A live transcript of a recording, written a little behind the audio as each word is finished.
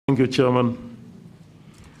Thank you, Chairman.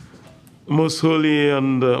 Most holy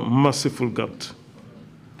and merciful God,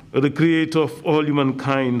 the creator of all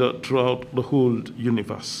humankind throughout the whole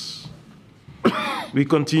universe, we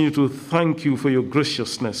continue to thank you for your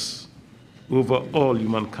graciousness over all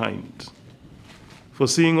humankind, for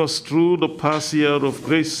seeing us through the past year of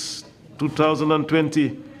grace,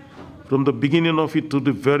 2020, from the beginning of it to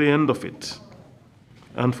the very end of it,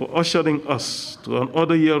 and for ushering us to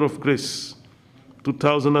another year of grace,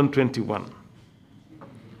 2021.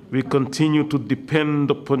 We continue to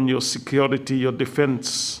depend upon your security, your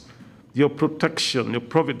defense, your protection, your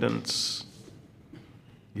providence,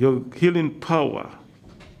 your healing power,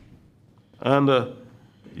 and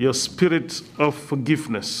your spirit of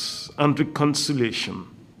forgiveness and reconciliation.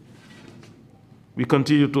 We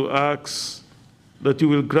continue to ask that you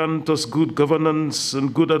will grant us good governance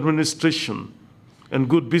and good administration and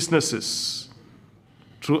good businesses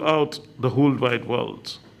throughout the whole wide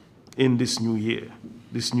world in this new year,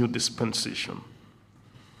 this new dispensation.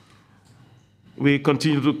 We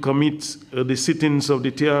continue to commit the sittings of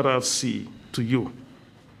the TRRC to you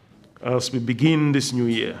as we begin this new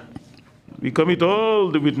year. We commit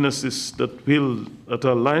all the witnesses that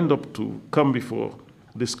are lined up to come before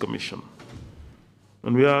this commission.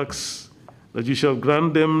 And we ask that you shall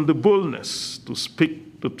grant them the boldness to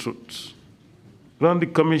speak the truth. Grant the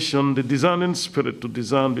commission the discerning spirit to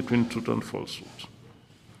discern between truth and falsehood.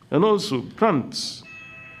 And also grant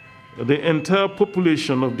the entire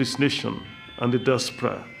population of this nation and the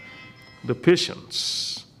diaspora the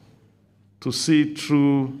patience to see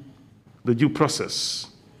through the due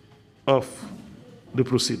process of the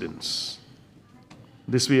proceedings.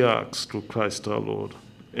 This we ask through Christ our Lord.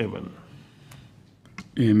 Amen.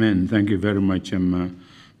 Amen. Thank you very much,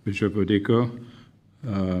 Bishop Odeko.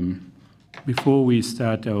 Before we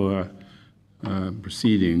start our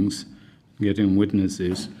proceedings, getting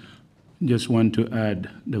witnesses, just want to add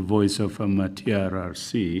the voice of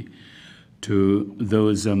TRRC to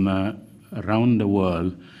those around the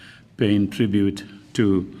world paying tribute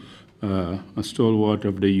to a stalwart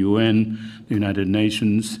of the UN, the United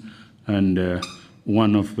Nations, and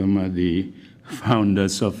one of them the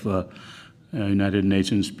founders of United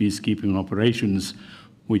Nations peacekeeping operations,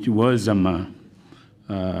 which was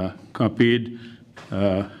copied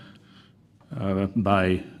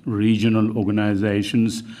by regional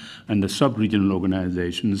organizations and the sub-regional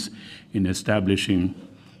organizations in establishing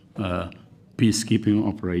peacekeeping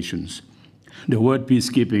operations. The word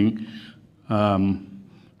peacekeeping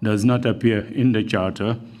does not appear in the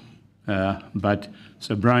charter, but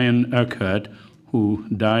Sir Brian Urquhart, who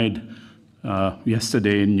died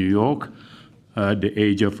yesterday in New York at the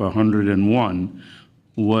age of 101,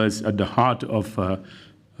 was at the heart of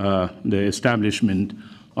the establishment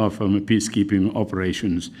of peacekeeping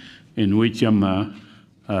operations, in which the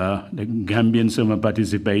Gambians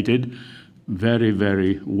participated very,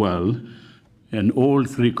 very well in all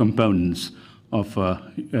three components of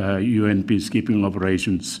UN peacekeeping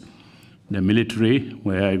operations. The military,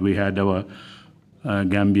 where we had our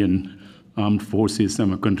Gambian armed forces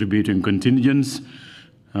contributing contingents.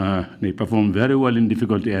 They performed very well in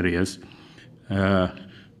difficult areas.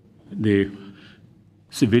 The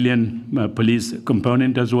civilian police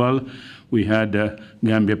component as well. We had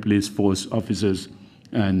Gambia Police Force officers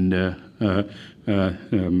and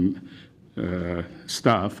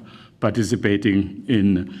staff participating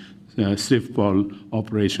in SIFPOL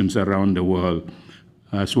operations around the world,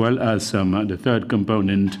 as well as the third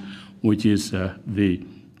component, which is the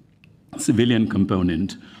civilian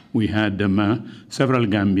component. We had several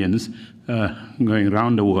Gambians going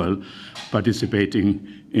around the world participating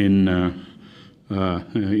in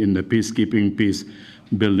the peacekeeping,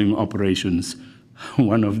 peace-building operations.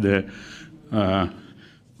 One of the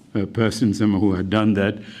persons who had done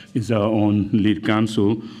that is our own lead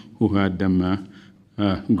counsel, who had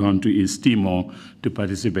gone to East Timor to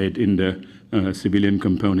participate in the civilian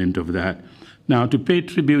component of that. Now, to pay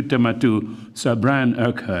tribute to Sir Brian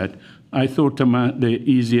Urquhart, I thought the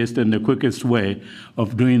easiest and the quickest way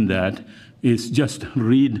of doing that is just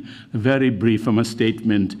read a very brief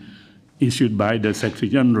statement issued by the Secretary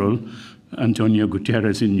General, Antonio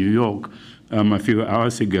Guterres, in New York a few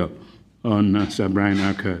hours ago on Sir Brian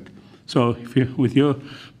Urquhart. So with your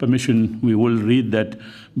permission, we will read that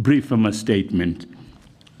brief statement.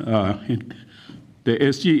 The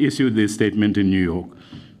SG issued this statement in New York.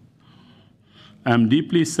 I'm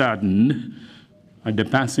deeply saddened at the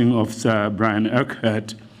passing of Sir Brian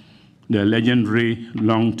Urquhart, the legendary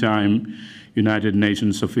long-time United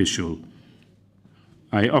Nations official.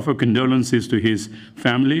 I offer condolences to his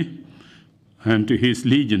family and to his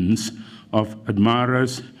legions of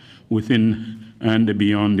admirers within and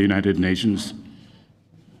beyond the United Nations.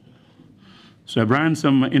 Sir Brian's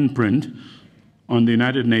imprint on the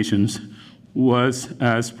United Nations was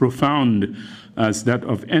as profound as that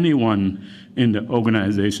of anyone in the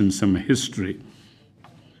organization's history.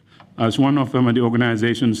 As one of the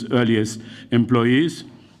organization's earliest employees,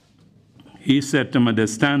 he set the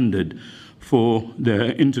standard for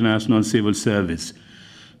the international civil service,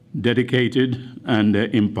 dedicated and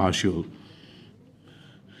impartial.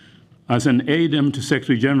 As an aide to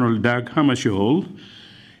Secretary General Dag Hammarskjöld,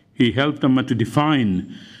 he helped them to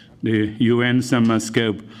define the UN's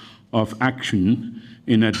scope of action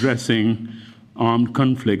in addressing armed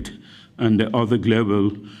conflict and other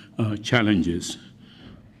global challenges.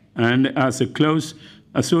 And as a close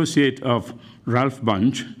associate of Ralph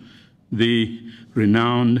Bunche, the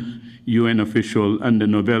renowned UN official and the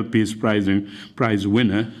Nobel Peace Prize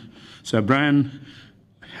winner, Sir Brian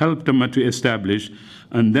helped them to establish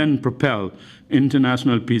and then propel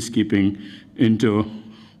international peacekeeping into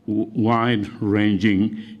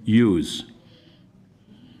wide-ranging use.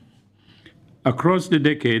 Across the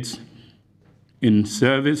decades, in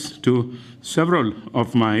service to several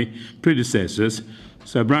of my predecessors,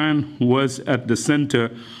 Sir Brian was at the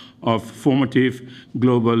center of formative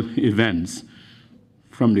global events,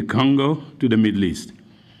 from the Congo to the Middle East.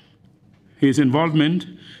 His involvement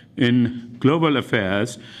in global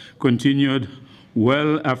affairs continued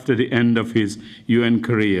well after the end of his UN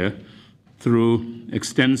career through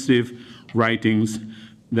extensive writings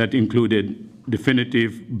that included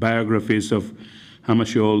definitive biographies of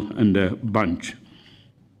Hammarskjöld and Bunche.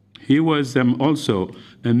 He was also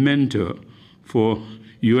a mentor for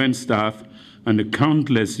UN staff and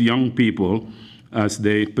countless young people as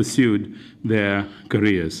they pursued their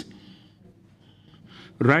careers.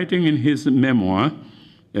 Writing in his memoir,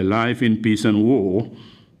 A Life in Peace and War,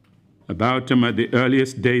 about the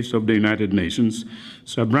earliest days of the United Nations,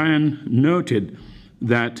 Sir Brian noted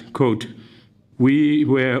that, quote, "We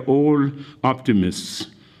were all optimists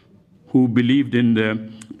who believed in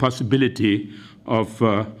the possibility of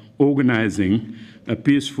organizing a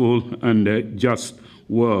peaceful and a just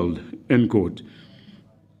world," end quote.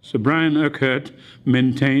 Sir Brian Urquhart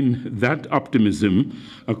maintained that optimism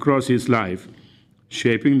across his life,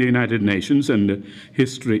 shaping the United Nations and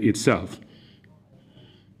history itself.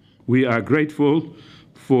 We are grateful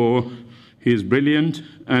for his brilliant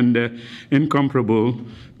and incomparable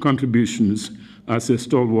contributions as a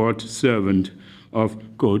stalwart servant of,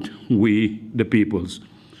 quote, "we the peoples,"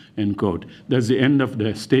 end quote. That's the end of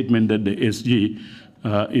the statement that the SG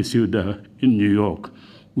issued in New York.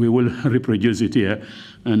 We will reproduce it here,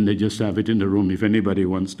 and they just have it in the room if anybody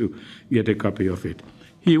wants to get a copy of it.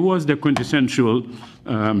 He was the quintessential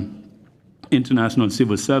international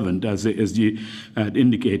civil servant, as the SG had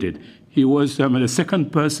indicated. He was the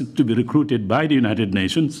second person to be recruited by the United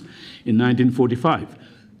Nations in 1945.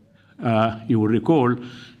 You will recall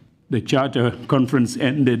the Charter Conference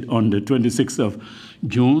ended on the 26th of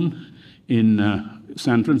June in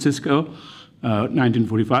San Francisco,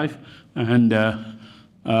 1945, and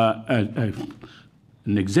an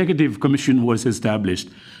executive commission was established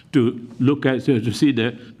to look at, to see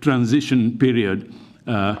the transition period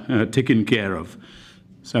taken care of.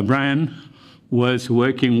 Sir Brian was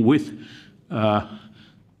working with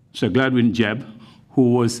Sir Gladwin Jebb,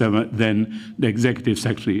 who was then the executive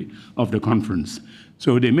secretary of the conference.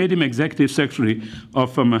 So they made him executive secretary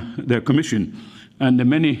of the commission, and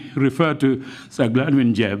many refer to Sir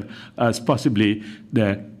Gladwin Jebb as possibly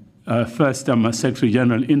the first Secretary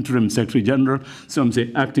General, interim Secretary General, some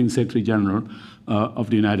say acting Secretary General of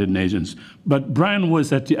the United Nations. But Brian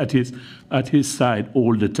was at his side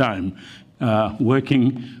all the time,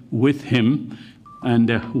 working with him. And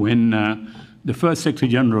when the first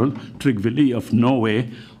Secretary General, Trygve Lie of Norway,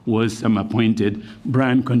 was appointed,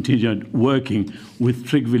 Brian continued working with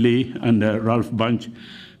Trygve Lie and Ralph Bunche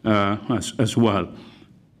as well.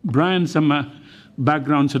 Brian's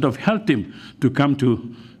background sort of helped him to come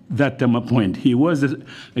to that point. He was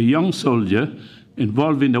a young soldier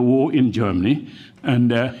involved in the war in Germany,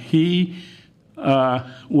 and he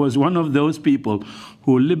was one of those people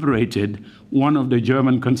who liberated one of the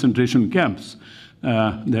German concentration camps,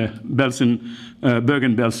 the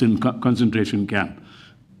Bergen-Belsen concentration camp.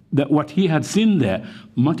 That what he had seen there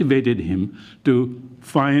motivated him to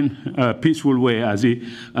find a peaceful way, as the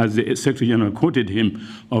Secretary General quoted him,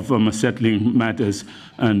 of settling matters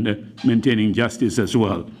and maintaining justice as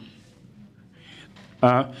well.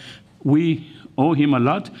 We owe him a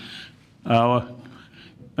lot. Our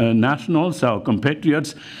nationals, our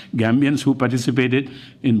compatriots, Gambians who participated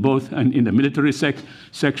in both and in the military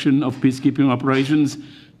section of peacekeeping operations,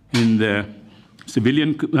 in the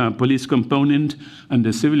civilian police component and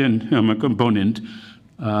the civilian component,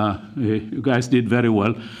 you guys did very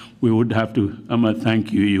well. We would have to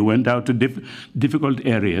thank you. You went out to difficult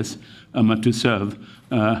areas to serve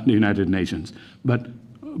the United Nations. But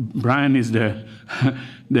Brian is the,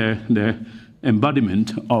 the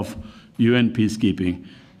embodiment of UN peacekeeping.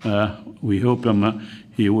 We hope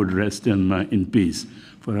he would rest in peace.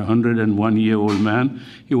 For a 101-year-old man,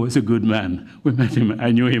 he was a good man. We met him.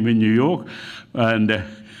 I knew him in New York, and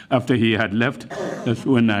after he had left, that's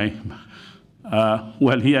when I.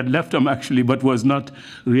 Well, he had left actually, but was not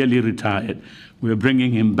really retired. We were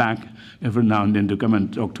bringing him back every now and then to come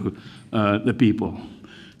and talk to the people.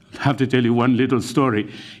 I have to tell you one little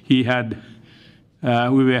story. He had.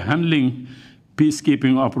 We were handling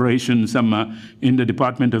peacekeeping operations in the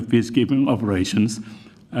Department of Peacekeeping Operations,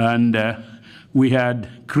 and we had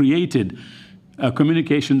created a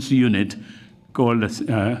communications unit called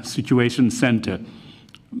a Situation Center.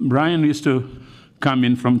 Brian used to come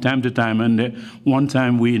in from time to time, and one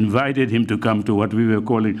time we invited him to come to what we were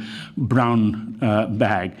calling brown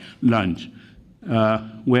bag lunch,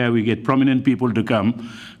 where we get prominent people to come.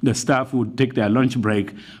 The staff would take their lunch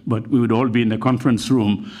break, but we would all be in the conference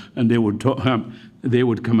room, and they would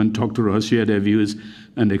come and talk to us, share their views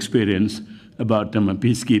and experience about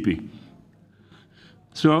peacekeeping.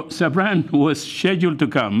 So Sir Brian was scheduled to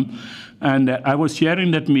come, and I was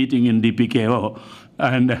chairing that meeting in DPKO,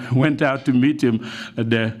 and went out to meet him at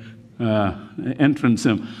the entrance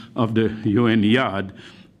of the UN yard,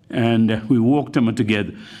 and we walked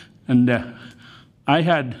together. And I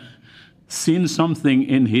had seen something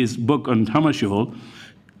in his book on Hammarskjöld,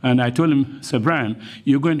 and I told him, Sir Brian,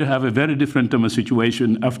 you're going to have a very different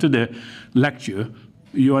situation after the lecture.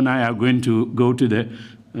 You and I are going to go to the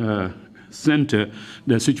center,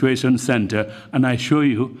 the Situation Center, and I show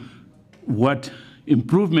you what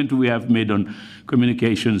improvement we have made on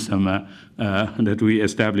communications that we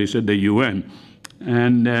established at the UN.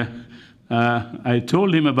 And I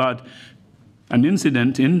told him about an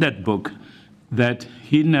incident in that book that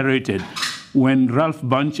he narrated when Ralph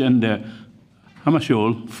Bunche and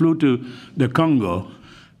Hammarskjöld flew to the Congo,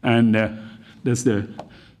 and that's the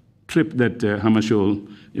trip that Hammarskjöld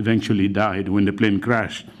eventually died when the plane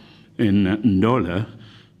crashed in Ndola,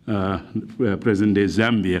 present-day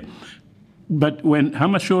Zambia. But when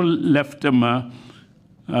Hammarskjöld left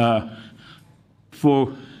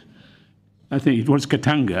for, I think it was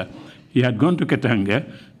Katanga, he had gone to Katanga,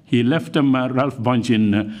 he left Ralph Bunche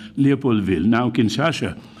in Leopoldville, now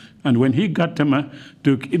Kinshasa. And when he got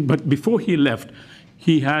but before he left,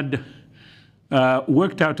 he had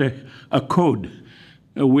worked out a code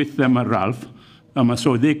with Ralph,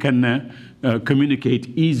 so they can communicate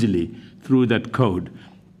easily through that code.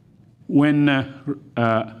 When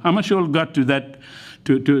Hammarskjöld got to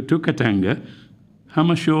Katanga,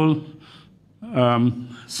 Hammarskjöld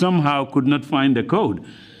somehow could not find the code.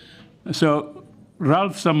 So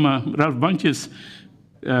Ralph Bunche's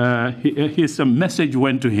his message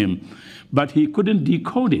went to him, but he couldn't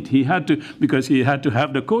decode it. He had to, because he had to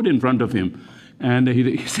have the code in front of him. And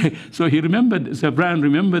so he remembered, Sir Brian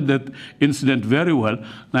remembered that incident very well.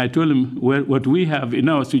 And I told him, what we have in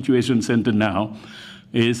our Situation Center now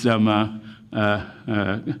is the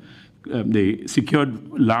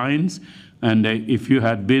secured lines. And if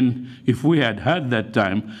we had that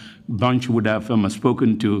time, Bunche would have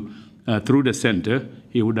spoken to, through the center,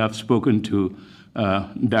 he would have spoken to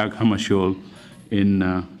Dag Hammarskjöld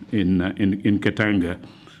in Katanga.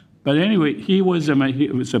 But anyway,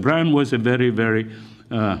 Sir Brian was a very, very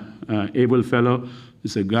able fellow.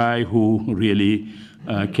 He's a guy who really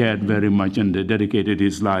cared very much and dedicated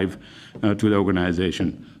his life to the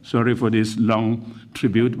organization. Sorry for this long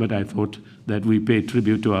tribute, but I thought that we pay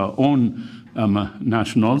tribute to our own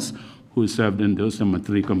nationals who served in those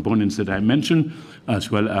three components that I mentioned,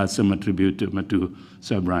 as well as some tribute to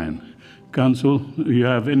Sir Brian. Council, you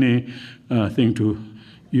have anything to?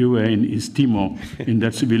 You were in East Timor in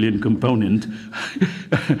that civilian component.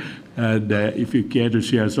 And if you care to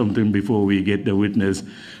share something before we get the witness,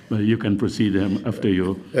 well, you can proceed after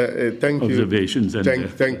your observations.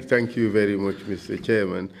 Thank you very much, Mr.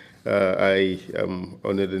 Chairman. I am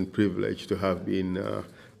honored and privileged to have been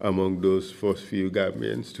among those first few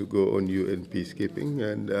Gambians to go on UN peacekeeping,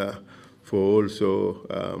 and for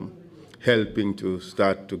also helping to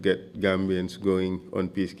start to get Gambians going on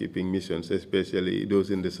peacekeeping missions, especially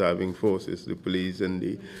those in the serving forces, the police and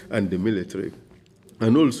the military,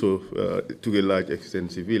 and also to a large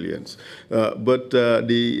extent civilians. But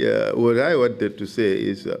what I wanted to say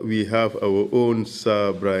is we have our own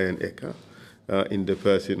Sir Brian Eka in the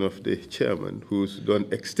person of the chairman, who's done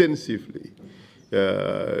extensively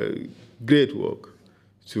great work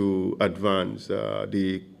to advance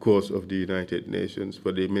the cause of the United Nations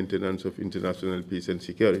for the maintenance of international peace and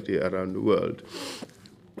security around the world.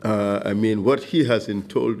 I mean, what he hasn't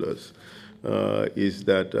told us is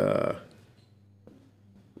that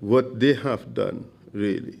what they have done,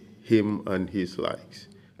 really, him and his likes.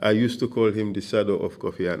 I used to call him the shadow of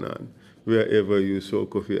Kofi Annan. Wherever you saw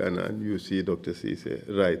Kofi Annan, you see Dr. Jasseh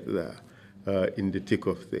right there in the thick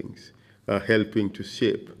of things, helping to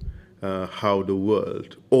shape how the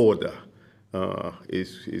world order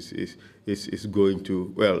is going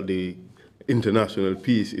to, well, the international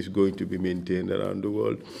peace is going to be maintained around the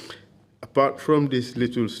world. Apart from this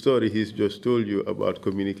little story he's just told you about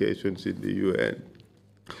communications in the UN,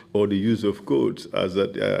 or the use of codes as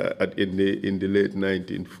in the late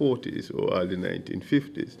 1940s or early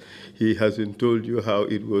 1950s. He hasn't told you how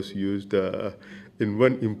it was used in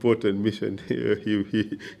one important mission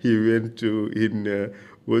he went to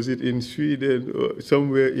was it in Sweden or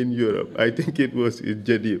somewhere in Europe? I think it was in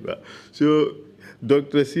Geneva. So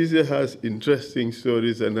Dr. Jasseh has interesting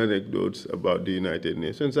stories and anecdotes about the United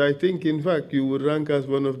Nations. I think, in fact, you would rank as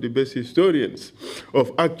one of the best historians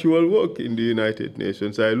of actual work in the United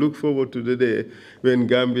Nations. I look forward to the day when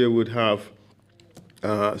Gambia would have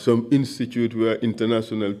some institute where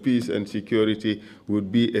international peace and security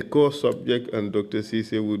would be a core subject, and Dr.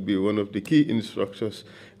 Jasseh would be one of the key instructors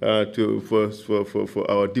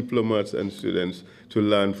for our diplomats and students to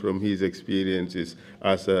learn from his experiences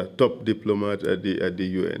as a top diplomat at the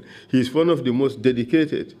UN. He's one of the most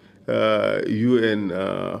dedicated UN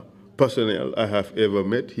personnel I have ever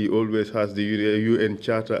met. He always has the UN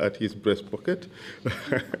Charter at his breast pocket.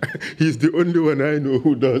 He's the only one I know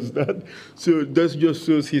who does that. So that just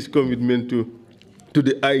shows his commitment to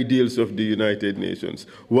the ideals of the United Nations.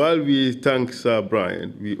 While we thank Sir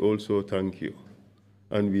Brian, we also thank you.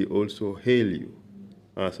 And we also hail you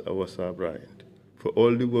as our Sir Brian for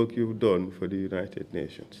all the work you've done for the United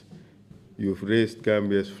Nations. You've raised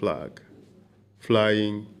Gambia's flag,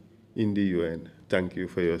 flying in the UN. Thank you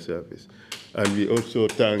for your service. And we also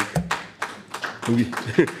thank,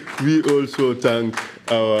 we also thank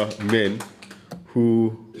our men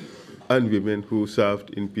and women who served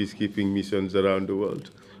in peacekeeping missions around the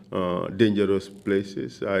world. Dangerous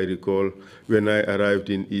places. I recall when I arrived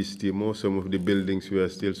in East Timor, some of the buildings were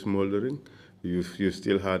still smoldering. You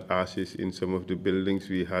still had ashes in some of the buildings.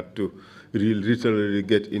 We had to literally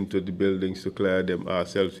get into the buildings to clear them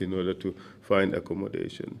ourselves in order to find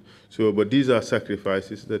accommodation. So, but these are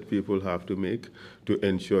sacrifices that people have to make to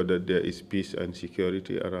ensure that there is peace and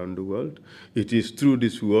security around the world. It is through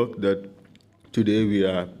this work that today we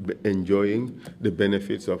are enjoying the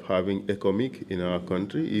benefits of having ECOMIC in our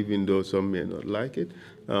country, even though some may not like it.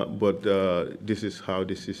 But this is how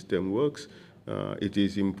the system works. It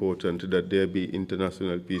is important that there be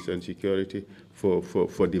international peace and security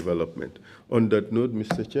for development. On that note,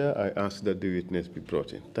 Mr. Chair, I ask that the witness be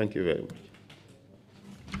brought in. Thank you very much.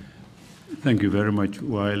 Thank you very much.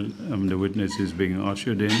 While the witness is being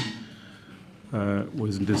ushered in,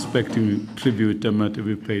 wasn't expecting tribute to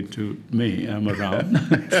be paid to me. I'm around.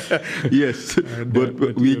 Yes,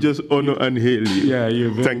 but we just honor and hail you. Yeah,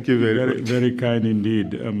 you're very, thank you very much. Very kind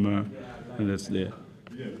indeed. That's there.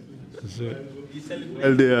 So,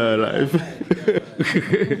 well, they are alive.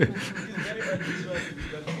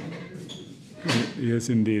 Yes,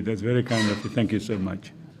 indeed. That's very kind of you. Thank you so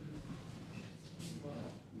much.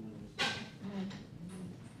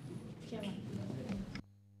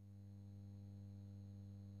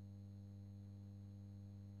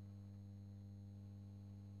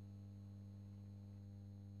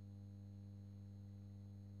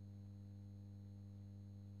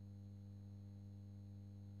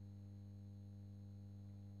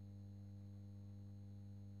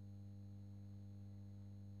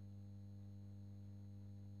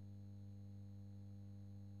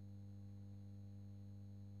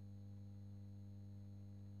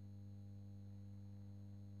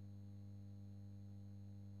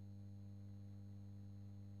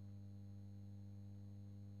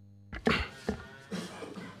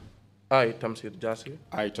 I, Tamsir Jasseh.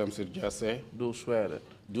 I, Tamsir Jasseh. Do swear that.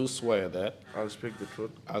 Do swear that. I'll speak the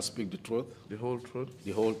truth. I'll speak the truth. The whole truth.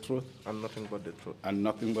 The whole truth. And nothing but the truth. And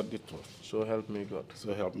nothing but the truth. So help me God.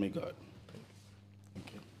 So help me God.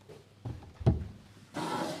 Thank you.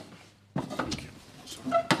 Thank you.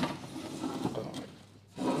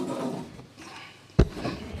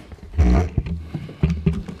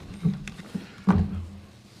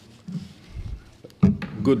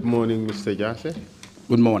 Good morning, Mr. Jasseh.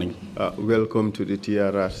 Good morning. Welcome to the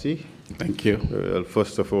TRRC. Thank you.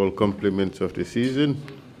 First of all, compliments of the season.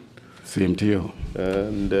 Same to you.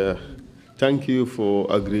 And Thank you for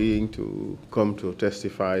agreeing to come to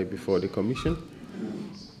testify before the Commission.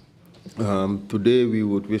 Today we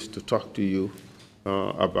would wish to talk to you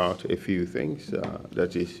about a few things.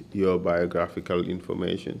 That is your biographical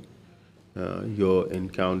information, your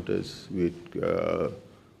encounters with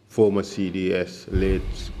former CDS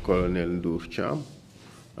late Colonel Ndour Cham,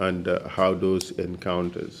 and how those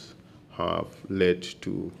encounters have led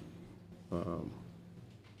to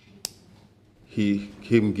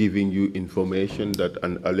him giving you information that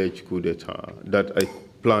an alleged coup d'etat, that a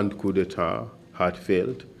planned coup d'etat had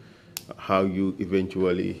failed, how you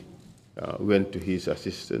eventually went to his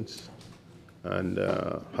assistance, and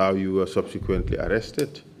how you were subsequently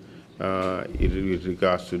arrested with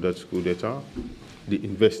regards to that coup d'etat, the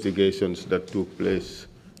investigations that took place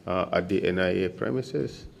at the NIA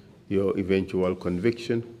premises, your eventual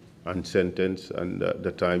conviction and sentence, and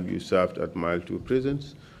the time you served at Mile 2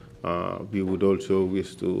 prisons. We would also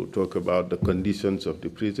wish to talk about the conditions of the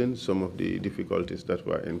prison, some of the difficulties that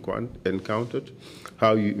were encountered,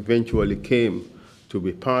 how you eventually came to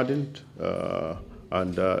be pardoned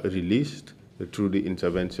and released through the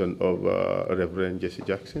intervention of Reverend Jasseh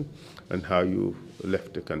Jackson, and how you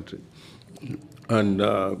left the country. And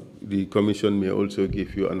the Commission may also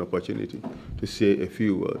give you an opportunity to say a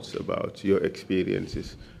few words about your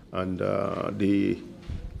experiences and the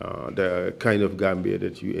kind of Gambia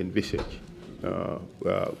that you envisage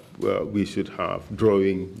we should have,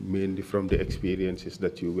 drawing mainly from the experiences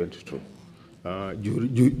that you went through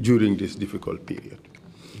during this difficult period.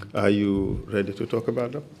 Are you ready to talk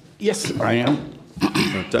about them? Yes, I am.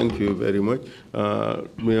 Thank you very much.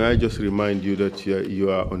 May I just remind you that you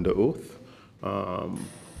are under oath.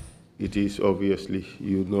 It is obviously,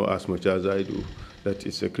 you know as much as I do, that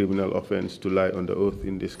it's a criminal offense to lie under oath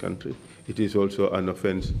in this country. It is also an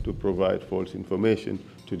offense to provide false information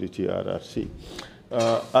to the TRRC.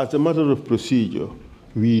 As a matter of procedure,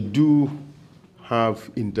 we do have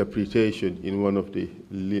interpretation in one of the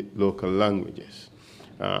local languages.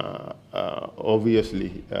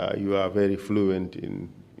 Obviously, you are very fluent in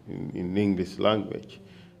English language,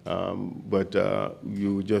 but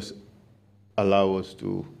you just allow us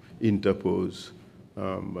to interpose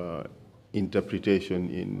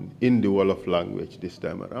interpretation in the Wolof language this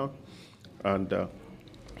time around, and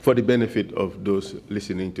for the benefit of those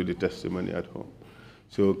listening to the testimony at home.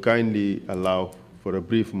 So kindly allow for a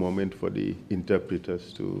brief moment for the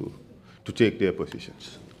interpreters to take their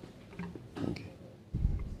positions. Okay.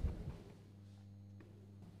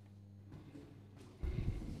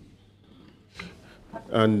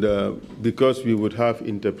 And because we would have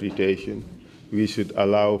interpretation, we should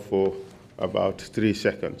allow for about 3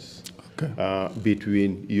 seconds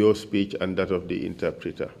between your speech and that of the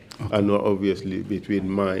interpreter, and obviously between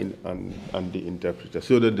mine and the interpreter,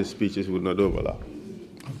 so that the speeches will not overlap.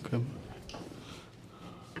 Okay.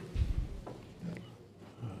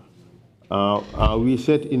 Are we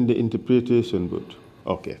set in the interpretation booth?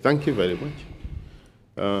 Okay, thank you very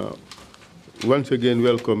much. Once again,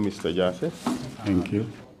 welcome, Mr. Jasseh. Thank you.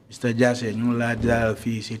 Mr. Jasseh, ñu la dalal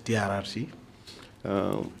fii ci TRRC.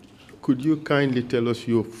 Could you kindly tell us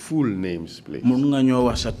your full names, please? Mun nga ñoo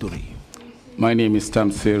wax sa tur yi. My name is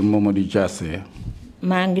Tamsir Jasseh.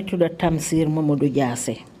 maa ngi tudd Tamsir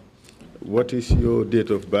Jasseh. What is your date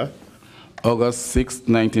of birth? August 6,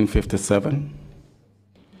 1957.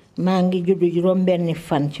 maa ngi juddu juróom-benni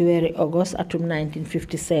fan ci weeri August atum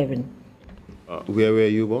 1957. Where were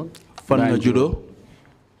you born? Fan nga juddoo?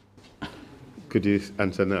 Could you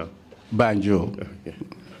answer now? Banjo. Okay.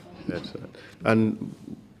 That's right. And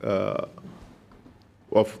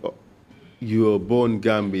you are born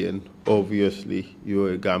Gambian, obviously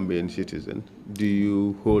you're a Gambian citizen. Do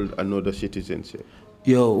you hold another citizenship?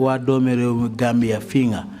 Yo, waa doomi réew mi Gambia fii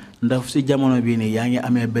nga ndax si jamono bii nii yaa ngi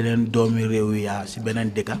amee beneen doomi réew yaa si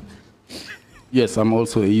beneen dëkka? Yes, I'm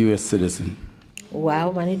also a U.S. citizen.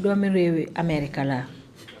 Waaw, man doomi réewi America la.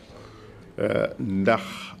 Ndax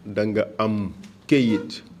danga am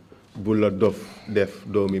kayit bu la def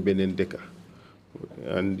doomi beneen dëkka?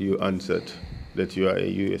 And you answered that you are a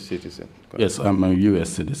U.S. citizen. Yes, I'm a U.S.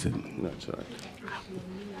 citizen. That's right.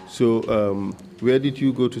 So, where did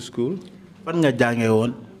you go to school? Fan nga jàngee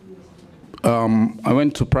woon? I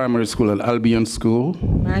went to primary school at Albion School.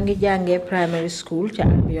 maa ngi jàngee primary school ci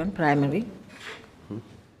Albion Primary.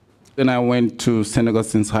 Then I went to St.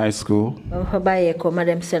 Augustine's High School. ba fa bàyyeekoo ma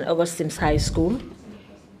dem St. Augustine's High School.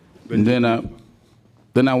 And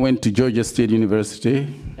then I went to Georgia State University.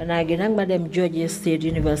 Gannaaw gi nag ma dem Georgia State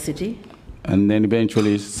University. And then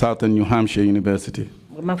eventually Southern New Hampshire University.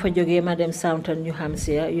 ma fa jógee ma dem Southern New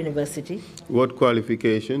Hampshire University. What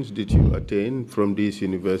qualifications did you attain from these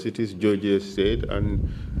universities, Georgia State and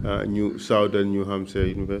Southern New Hampshire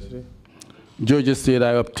University? Georgia State,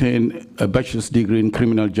 I obtained a bachelor's degree in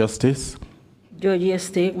criminal justice. Georgia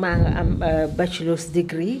State, I am a bachelor's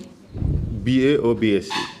degree. BA or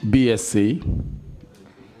BSc? BSc.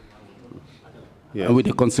 Yes. With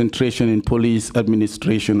a concentration in police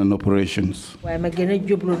administration and operations. And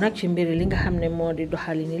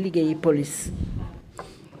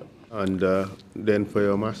then for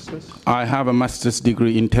your master's? I have a master's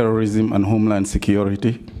degree in terrorism and homeland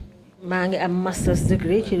security. I have a master's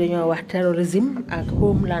degree in terrorism and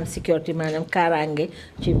homeland security.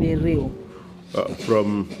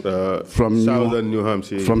 From Southern New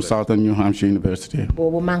Hampshire. From Southern New Hampshire University.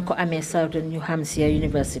 Southern New Hampshire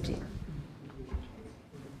University.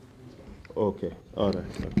 Okay, all right,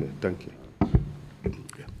 okay, thank you.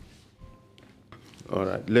 Okay. All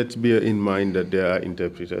right, let's bear in mind that there are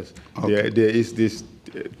interpreters. Okay. There is this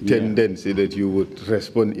tendency that you would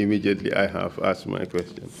respond immediately. I have asked my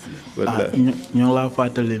question. But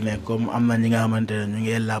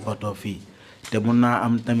te mun naa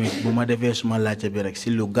am tamit bu ma defee suma laajte bi rek si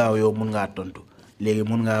lu gaaw yow mun ngaa tontu léegi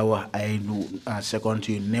mun ngaa wax ay secondes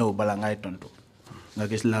yu néew bala ngay tontu nga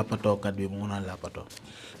gis laapatookat bi mun a laapatoo.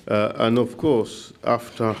 And of course,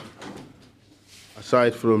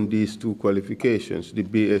 aside from these two qualifications, the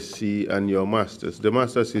BSc and your master's, the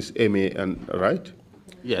master's is MA, right?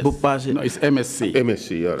 Yes. No, it's MSc.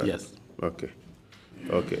 MSc, all right. Yes. Okay.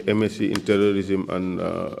 Okay, MSc in terrorism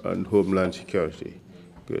and homeland security.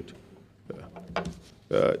 Good.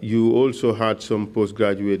 You also had some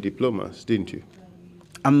postgraduate diplomas, didn't you?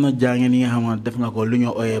 I'm not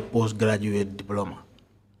a postgraduate diploma.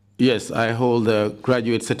 Yes, I hold a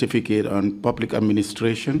graduate certificate on public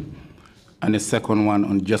administration and a second one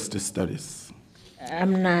on justice studies.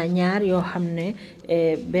 am na ñaar yoo xam ne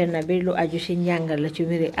benn bi lu aju ci njàngal la ci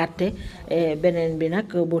mbiri atte beneen bi nag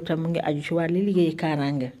bu tam ngi aju ci wàllu liggéey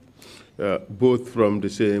kaaraange. Both from the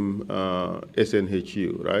same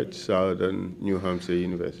SNHU, right? Southern New Hampshire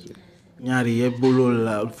University. ñaari yëpp bu loolu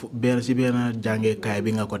la benn ci benn jàngekaay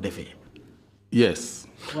bi nga ko defee. Yes.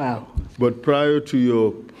 Wow. But prior to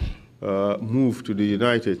your move to the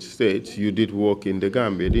United States, you did work in the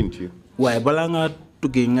Gambia, didn't you? Waaye bala nga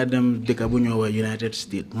tukki nga dem dëkk bu ñëw United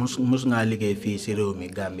States mus nga liggéey fii ci réew mi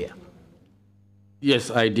Gambia.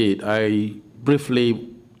 Yes, I did. I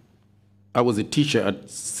was a teacher at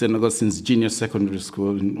St. Augustine's Junior Secondary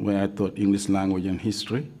School where I taught English language and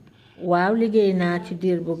history. Waaw liggéey naa ci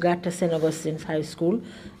diir bu gàtt St. Augustine's High School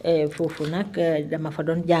foofu nag dama fa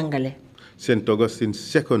doon jàngale. St. Augustine's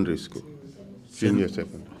Secondary School. Junior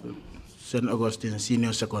Secondary. St. Augustine's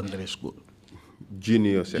Senior Secondary School.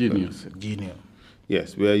 Junior Secondary. Junior.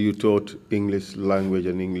 Yes, where you taught English language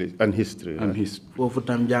and history. And history. Foofu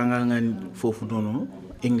tam jàngal nga foofu noonu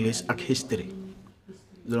English ak history.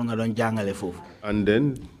 Loolu nga doon jàngale foofu. And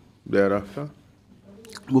then thereafter?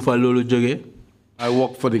 Bu fa loolu jógee. I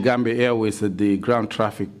worked for the Gambia Airways at the ground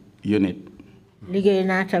traffic unit. Liggéey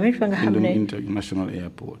naa tamit fa nga xam ne in the international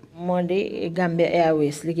airport. moo di Gambia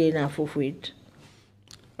Airways liggéey naa foofu it.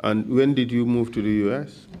 And when did you move to the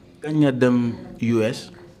US? Kañ nga dem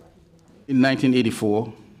US? In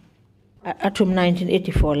 1984. Atum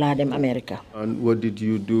 1984 laa dem America. And what did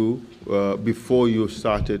you do before you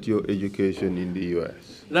started your education in the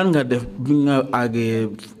US? Lan nga def bi nga àggee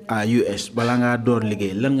US bala nga door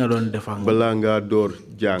liggéey lan nga doon def ak bala nga door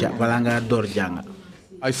jàng. bala nga door jàng.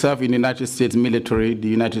 I served in the United States military, the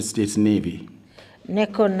United States Navy.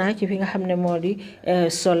 Nekkoon naa ci fi nga xam ne moo di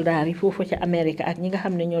soldaar yi foofu ci America ak ñi nga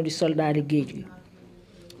xam ne ñoo di soldaar yi géej gi.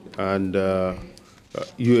 And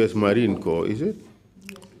US Marine Corps, is it?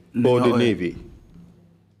 Or the Navy?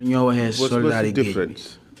 What's the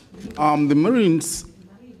difference? The Marines,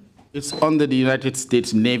 it's under the United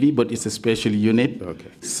States Navy, but it's a special unit.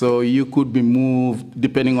 Okay. So you could be moved,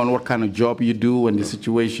 depending on what kind of job you do and the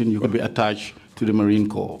situation, you could be attached to the Marine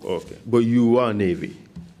Corps. Okay. But you are Navy?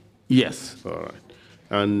 Yes. All right.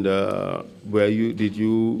 And did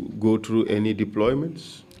you go through any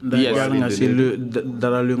deployments? Yes.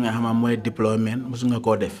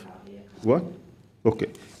 What? Okay.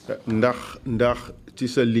 Ndax ci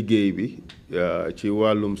sa liggéey bi ci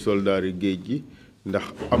wàllum soldaari géej gi ndax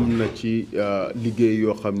am na ci liggéey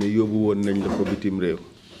yoo xam ne yóbbu woon nañ la ko bitim réew.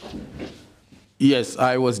 Yes,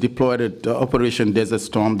 I was deployed at Operation Desert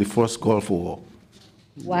Storm, the first Gulf War.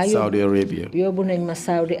 Saudi Arabia. Yóbbu nañ ma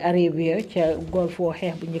Saudi Arabia ca Gulf War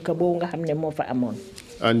xeex bu njëkk boobu nga xam ne moo fa amoon.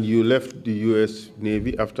 And you left the US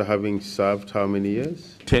Navy after having served how many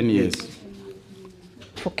years? 10 years.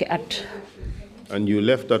 Fukki at. And you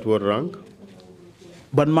left at what rank?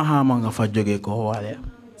 ban mahama nga fa joge ko wale?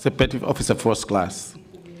 It's a petty officer first class.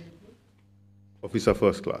 Officer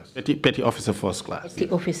first class. Petty officer first class. Petty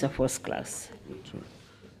officer first class.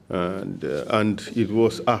 And it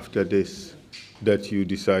was after this that you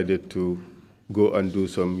decided to go and do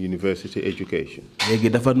some university education. Legi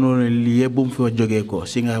dafa non liye bum fi joge ko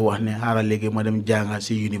singa wax ne hara legi ma dem janga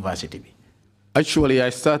ci university bi. Actually, I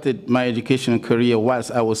started my educational career whilst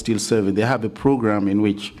I was still serving. They have a program in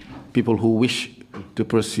which people who wish to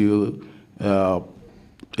pursue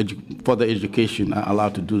further education are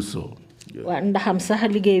allowed to do so. Wa ndaxam sax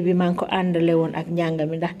liggéey bi man ko àndale woon ak njàng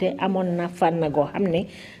mi ndaxte amoon na fànn goo xam ne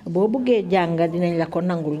boo buggee jàng dinañ la ko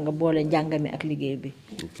nangul nga boole njàng mi ak liggéey bi.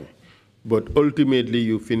 But ultimately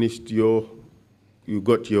you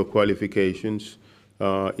got your qualifications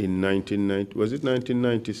in 1990, was it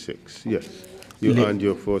 1996? Yes. You earned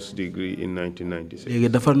your first degree in 1996. Léegi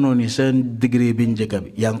dafa noonu seen degree bi njëkk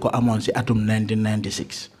bi yaa ngi ko amoon si atum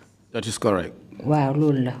 1996. That is correct. Waaw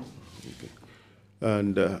loolu la.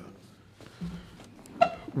 And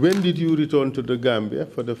when did you return to the Gambia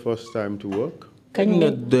for the first time to work? Kañ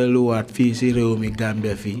nga delluwaat fii si réew mi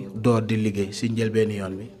Gambia fii door di liggéey si njëlbéenu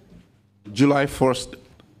yoon bi. July 1st,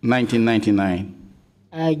 1999.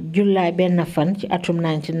 July benn fan ci atum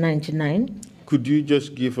 1999. Could you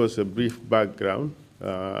just give us a brief background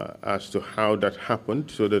as to how that happened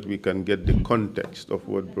so that we can get the context of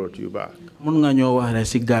what brought you back? Mun nga ñoo wax rek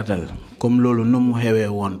si gàttal comme loolu nu mu xewee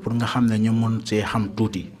woon pour nga xam ne ñu mun see xam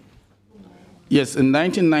tuuti. Yes, in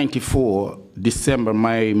 1994, December,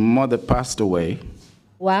 my mother passed away.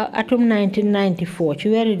 Waaw atum 1994 ci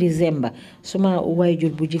weeru December suma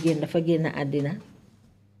wayjur bu jigéen dafa génn àddina.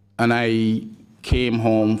 And I came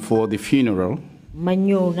home for the funeral. Ma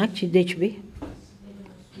ñëw nag ci dëj bi.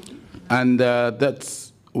 And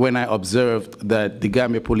that's when I observed that the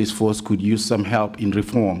Gambia Police Force could use some help in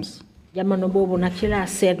reforms. Jamono boobu nag ci laa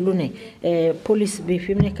seetlu ne police bi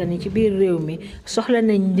fi mu nekk nii ci biir réew mi soxla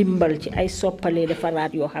nañ ndimbal ci ay soppale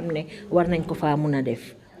defaraat yoo xam ne war nañ ko faa mun a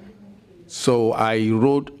def. So I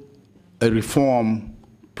wrote a reform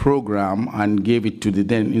program and gave it to the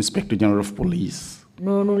then Inspector General of Police.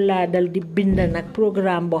 Noonu laa dal di bind nag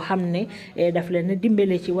programme boo xam ne daf leen a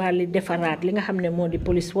dimbale ci wàlli defaraat li nga xam ne moo di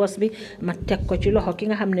police force bi ma teg ko ci loxo ki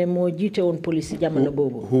nga xam ne moo jiite woon police ci jamono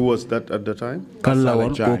boobu. Who was that at the time? Kalla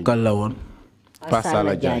woon ko kalla woon.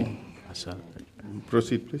 Pasala Jang.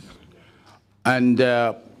 Proceed, please. And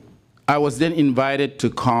I was then invited to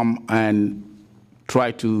come and try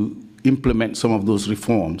to implement some of those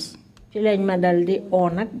reforms. ci lañ ma dal di oo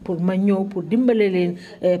nag pour ma ñëw pour dimbale leen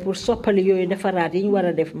pour soppali yooyu defaraat yi ñu war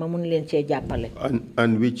a def ma mun leen cee jàppale.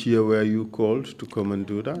 And which year were you called to come and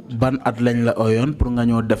do that? Ban at lañ la ooyoon pour nga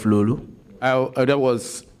ñëw def loolu. That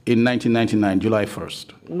was in 1999, July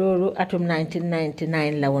 1st. loolu atum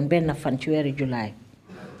 1999 la woon benn fan ci weeru July.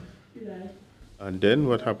 And then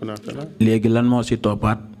what happened after that? léegi lan moo si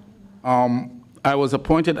toppaat. I was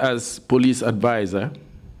appointed as police advisor.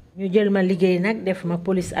 ñu jël ma liggéey nag def ma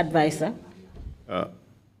police advisor.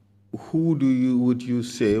 Who would you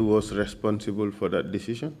say was responsible for that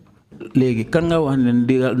decision? léegi kan nga wax ne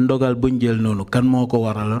ndogal buñ jël noonu kan moo ko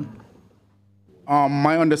waraloon.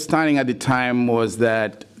 My understanding at the time was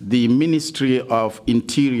that the Ministry of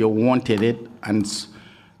Interior wanted it, and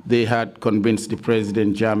they had convinced the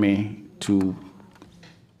President Jammeh to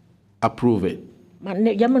approve it. Man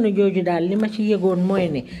jamono jooju daal li ma ci yëgoon mooy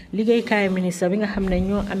ne liggéeykaay ministre bi nga xam ne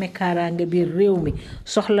ñoo amee kaaraange biir réew mi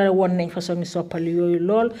soxla woon nañ façon soppali yooyu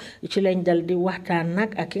lool ci lañ dal di waxtaan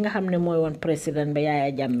nag ak ki nga xam ne mooy woon président ba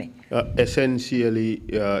Yaya Jammeh. Essentially,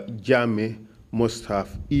 Jammeh must have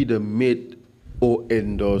either made or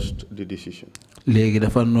endorsed the decision. léegi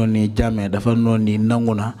dafa noonu ni Jammeh dafa noonu ni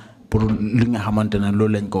nangu na pour li nga xamante ne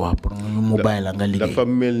loolu lañ ko wax pour mu bàyyi la nga liggéey. dafa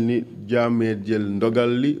mel ni Jammeh jël ndogal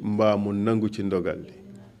li mbaa mu nangu ci ndogal li.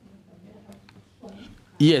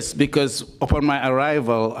 Yes, because upon my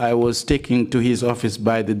arrival, I was taken to his office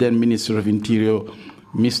by the then Minister of Interior,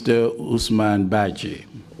 Mr. Ousmane Badji.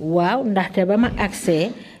 waaw ndaxte ba ma agsee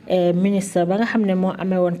ministre ba nga xam ne moo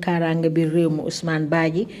amee woon kaaraange biir réew mi Ousmane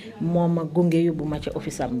Badji moo ma gunge yóbbu ma ci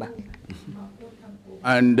office am ba.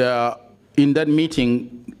 And in that meeting,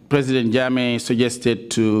 President Jammeh suggested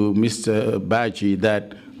to Mr. Badji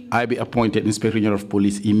that I be appointed Inspector General of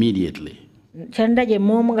Police immediately. ca ndaje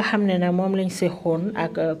moom nga xam ne nag moom lañ seexoon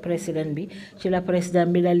ak président bi ci la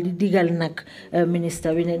président bi daal di digal nag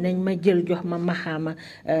ministre bi ne nañ ma jël jox ma maxaama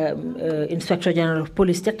Inspector General of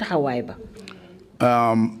Police ca taxawaay ba.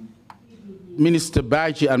 Minister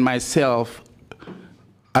Badji and myself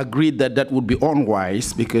agreed that that would be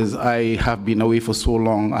unwise because I have been away for so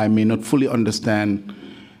long. I may not fully understand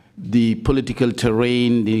the political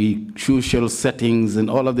terrain, the social settings, and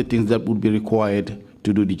all of the things that would be required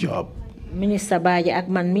to do the job. Minister Badji ak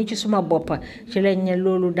man mi ci suma boppa ci lañ ne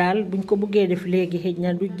loolu daal buñ ko bëggee def léegi xëj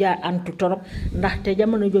na du jaar antu torop ndaxte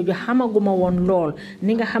jamono jooju xamaguma woon lool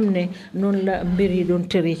ni nga xam ne noonu la mbir yi doon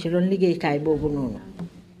tëree ci doon liggéeykaay boobu noonu.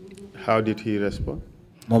 How did he respond?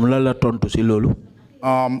 moom lan la tontu si loolu.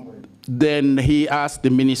 Then he asked the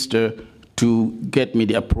minister to get me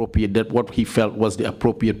what he felt was the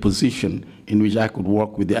appropriate position in which I could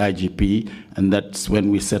work with the IGP, and that's when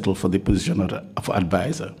we settled for the position of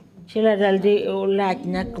advisor. ci la dal di laaj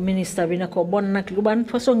nag ministre bi ne ko bon nag lu ban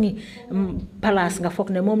façon ngi place nga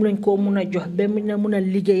foog ne moom lañ koo mun a jox ba mun a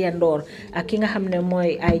liggéeyandoor ak ki nga xam ne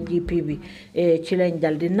mooy IGP bi ci lañ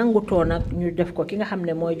dal di nangutoo nag ñu def ko ki nga xam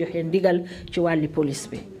ne mooy joxe ndigal ci wàlli police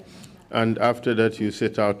bi. And after that, you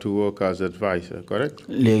set out to work as advisor, correct?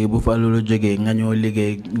 léegi bu fa loolu jógee nga ñëw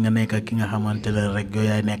liggéey nga nekk ki nga xamante ne rek yow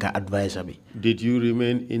yaay nekk advisor bi. Did you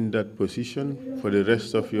remain in that position for the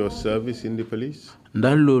rest of your service in the police?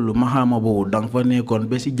 ndax loolu maxaama boobu danga fa nekkoon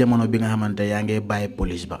ba si jamono bi nga xamante yaa ngi bàyyi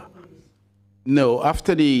police ba. No,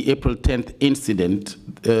 after the April 10th incident,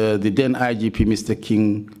 the then IGP, Mr.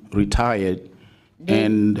 King, retired,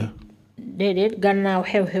 and déedéet gannaaw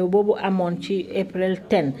xew-xew boobu amoon ci April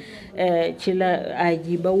 10 ci la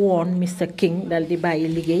IG ba woon Mr. King dal di bàyyi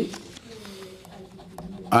liggéey.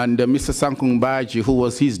 And Mr. Sankung Baji, who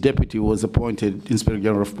was his deputy, was appointed Inspector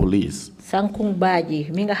General of Police. Sankung Baji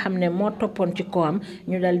mi nga xam ne moo toppoon ci kawam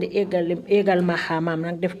ñu dal di égal ma xaamaam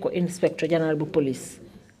nag def ko Inspector General bu Police.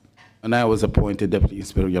 And I was appointed Deputy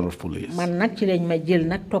Inspector General of Police. Man nag ci lañ ma jël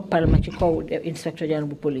nag toppal ma ci kaw Inspector General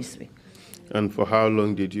bu Police bi. And for how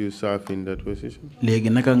long did you serve in that position? léegi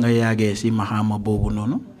naka nga yaagee si maxaama boobu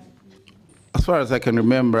noonu. As far as I can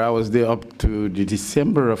remember, I was there up to the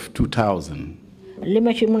December of 2000. li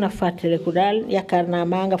ma ci mun a fàttaliku daal yaakaar naa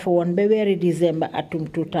maa nga fa woon ba weeri December atum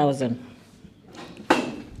 2000.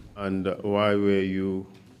 And why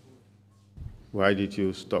did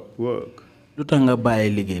you stop work? lu tax nga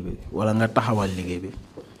bàyyi liggéey bi wala nga taxawal liggéey bi.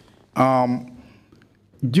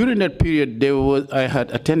 During that period, I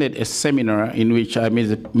had attended a seminar in which I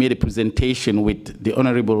made a presentation with the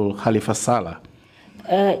Honorable Halifa Sallah.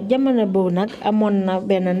 jamono boobu nag amoon na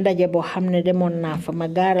benn ndaje boo xam ne demoon naa fa ma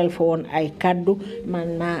gaaral fa woon ay kaddu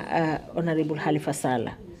man naa Honorable Halifa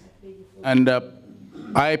Sallah. And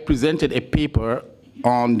I presented a paper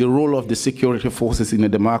on the role of the security forces in a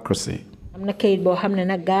democracy. am na kayit boo xam ne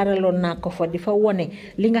nag gaaraloon naa ko fa di fa wone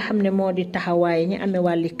li nga xam ne moo di taxawaay ñi amee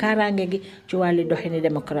wàlli kaaraange gi ci wàlli doxini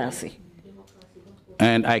démocratie.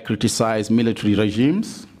 And I criticized military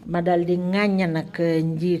regimes. ma dal di ŋàñña nag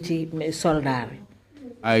njiiti soldaar.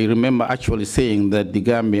 I remember actually saying that the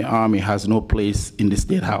Gambia Army has no place in the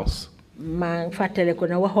State House. maa fàttale ko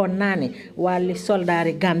ne waxoon naa ne wàlli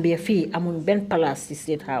soldaari Gambia fii amuñ benn place ci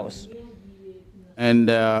State House. And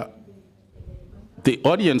the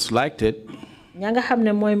audience liked it. ña nga xam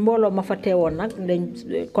ne mooy mbooloo ma fa teewoon nag dañ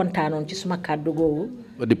kontaanoon ci suma kàddu googu.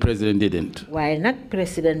 But the president didn't. waaye nag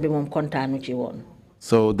président bi moom kontaanu ci woon.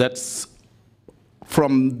 So that's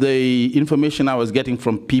from the information I was getting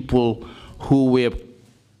from people who were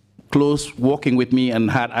close working with me and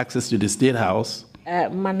had access to the State House.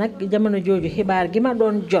 man nag jamono jooju xibaar gi ma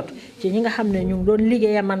doon jot ci ñi nga xam ne ñu ngi doon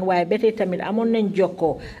liggéeya man waaye ba tey tamit amoon nañ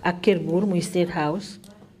jokkoo ak kër buur muy State House.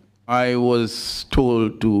 I was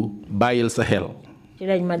told to bàyyil sa xel. ci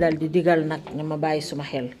lañ ma dal di digal nag ne ma bàyyi suma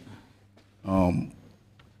xel.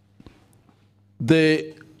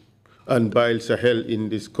 And bàyyil sa xel in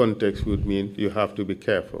this context would mean you have to be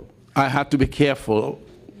careful. I had to be careful,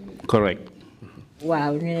 correct.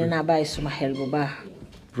 waaw ñu ne naa bàyyi suma xel bu baax.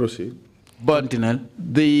 Proceed. But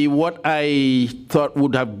what I thought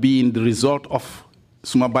would have been the result of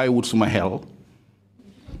suma bàyyiwut suma xel.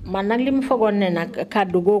 man nag li mu fogoon ne nag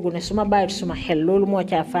kàddu googu ne suma bàyyiwut suma xel loolu moo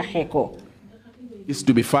caa faxee ko. is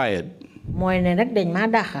to be fired. mooy ne nag dañ maa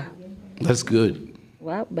daaxa. That's good.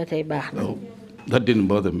 waaw ba tey baax na. That didn't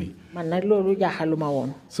bother me. man nag loolu jaaxaluma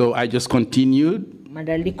woon. So I just continued. ma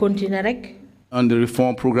dal di continuer rek. On the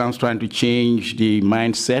reform programs, trying to change the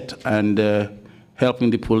mindset and helping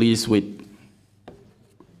the police with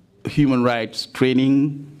human rights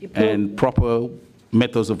training and proper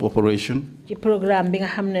methods of operation. ci programme bi nga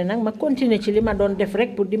xam ne nag ma continuer ci li ma doon def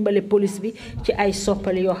rek pour dimbale police bi ci ay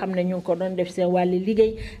soppali yoo xam ne ñu ngi ko doon def seen wàlli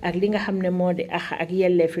liggéey ak li nga xam ne moo di ak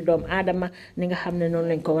yelleefi doomu aadama ni nga xam ne noonu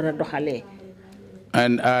lañ ko war a doxalee.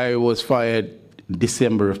 And I was fired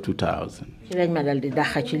December of 2000. ci lañ ma dal di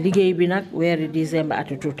dàqa ci liggéey bi nag weeri December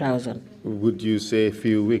atu 2000. Would you say a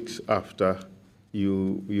few weeks after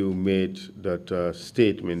you made that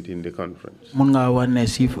statement in the conference? Mun nga wane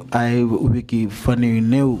si ay wiki fan yu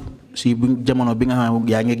néew si jamono bi nga xam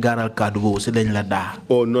yaa ngi gaaral kàddu boobu si dañ la daa.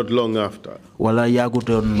 Or not long after? Wala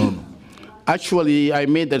yaagutoon noonu. Actually, I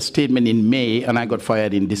made that statement in May and I got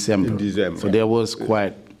fired in December. In December. So there was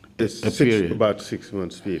quite a period. About 6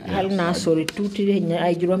 months period. Hal naa sori tuuti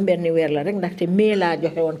ay juróom benn weer la rek ndaxte May laa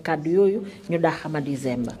joxe woon kàddu yooyu ñu daxama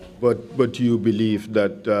December. But you believe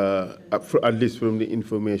that, at least from the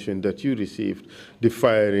information that you received, the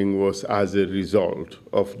firing was as a result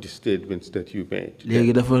of the statements that you made?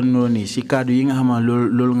 Léegi dafa noonu si kàddu yi nga xam ne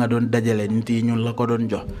loolu nga doon dajale nit yi ñun la ko doon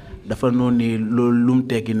jox dafa noonu ni loolu lu mu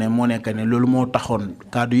tekki ne moo nekk ne loolu moo taxoon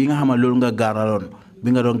kàddu yi nga xam ne loolu nga gaaraloon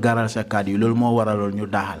bi nga doon gaaral sa kàddu yi loolu moo waraloon ñu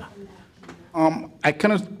daaxala. I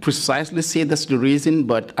cannot precisely say that's the reason,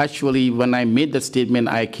 but actually when I made that statement,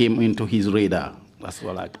 I came into his radar. That's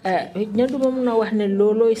what I can say. wax ne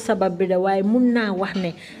loolooy sabab bi da waaye mun naa wax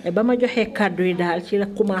ne ba ma joxee kàddu yi daal ci la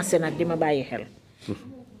commencé nag di ma bàyyi xel.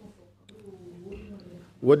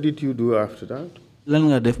 What did you do after that? Lan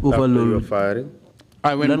nga def bu fa After loolu your firing?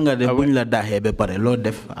 lan nga def buñ la daaxee ba pare loo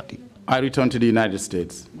def ati. I returned to the United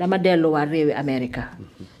States. Dama delluwaat réewi America.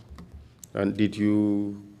 And did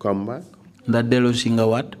you come back? Ndax dellu si nga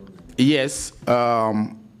waat. Yes.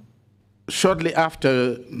 Shortly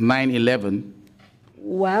after 9/11.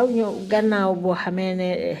 Waaw ñu gannaaw boo xamee ne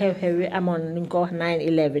xew-xew wi amoon nuñ ko wax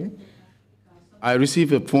 9/11. I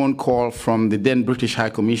received a phone call from the then British High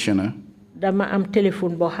Commissioner. Dama am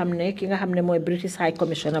téléphone boo xam ne ki nga xam ne mooy British High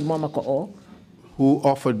Commissioner moo ma ko oo. Who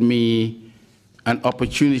offered me an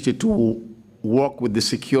opportunity to work with the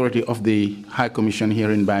security of the High Commission here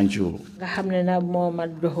in Banjul. Nga xam ne na moo ma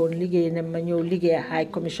doxoon liggéey ne ma ñëw liggéey High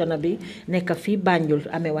Commissioner bi nekk fii Banjul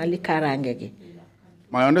amee wàlli kaaraange gi.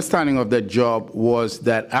 My understanding of that job was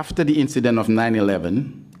that after the incident of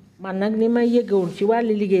 9/11, man nag ni ma yëgoon ci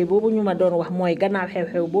wàlli liggéey boobu ñu ma doon wax mooy gannaaw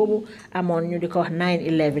xew-xew boobu amoon ñu di ko wax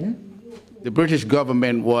 9/11. the British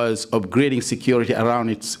government was upgrading security around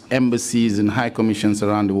its embassies and high commissions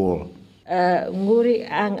around the world. Nguri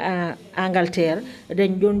Angleterre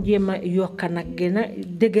dañ doon jéema yokka nag gën a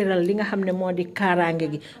dëgëral li nga xam ne moo di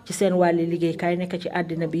kaaraange gi ci seen wàlli liggéeykaay nekk ci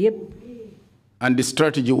àddina bi yépp. And the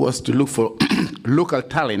strategy was to look for local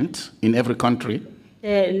talent in every country.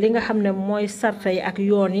 Li nga xam ne mooy sarta yi ak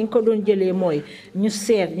yoon yi nga ko doon jëlee mooy ñu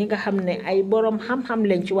seet ñi nga xam ne ay borom xam-xam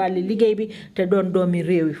lañ ci wàlli liggéey bi te doon doomi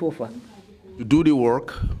réew yi foofa. To do the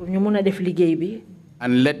work. Pour ñu mun a def liggéey bi.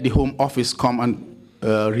 And let the Home Office come and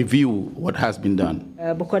review what has been done.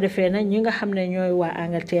 Bu ko defee nag ñi nga xam ne ñooy waa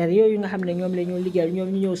Angleterre yooyu nga xam ne ñoom la ñu liggéeyal ñoom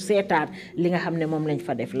ñu ñëw seetaat li nga xam ne moom lañ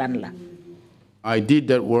fa def lan la. I did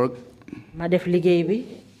that work. Ma def liggéey bi.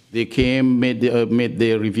 They came, made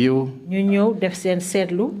their review. ñu ñëw def seen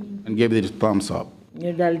seetlu. And gave it a thumbs up.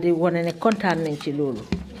 ñu dal di wane ne kontaan nañ ci loolu.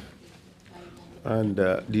 And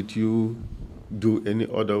did you do any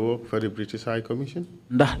other work for the British High Commission?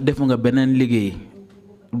 Ndax def nga beneen liggéey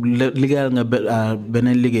liggéeyal nga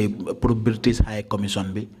beneen liggéey pour British High Commission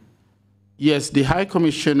bi? Yes, the High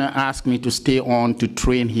Commissioner asked me to stay on to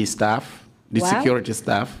train his staff, the security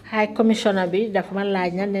staff. High Commissioner bi dafa ma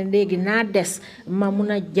laaj na ne léegi naa des ma mun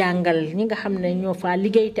a jàngal ñi nga xam ne ñoo fa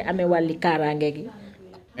liggéey te amee wàlli kaaraange gi.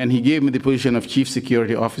 And he gave me the position of Chief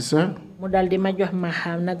Security Officer. Mu dal di ma jox ma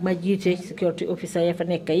xam nag ma jiite security officer ya fa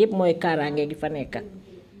nekk yépp mooy kaaraange gi fa nekk.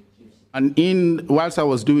 And whilst I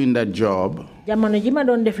was doing that job, jamono ji ma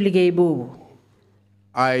doon def liggéey boobu,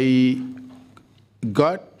 I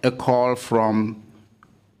got a call from,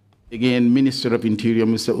 again, Minister of Interior,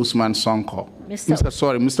 Mr. Usman Sonko.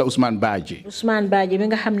 Mr. Usman Baji. Usman Baji mi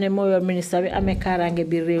nga xam ne moo yor ministre bi amee kaaraange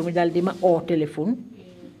bi réew mi dal di ma oo téléphone.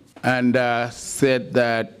 And said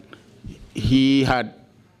that he had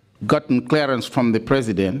gotten clearance from the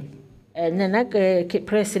president. Ne nag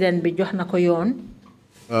president bi jox na ko yoon.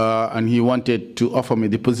 And he wanted to offer me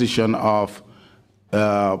the position of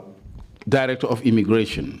Director of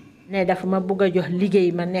Immigration. Ne dafa ma bëgg a jox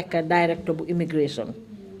liggéey ma nekk Director bu Immigration.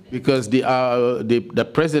 Because the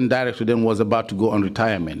present director then was about to go on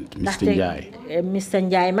retirement, Mr. Njai. Mr.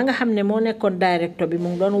 Njai ma nga xam ne moo nekkoon director bi mu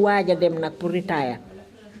ngi doon waaj a dem nag pour retire.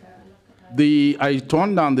 I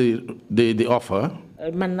turned down the offer.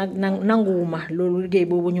 Man nag nanguwuma loolu liggéey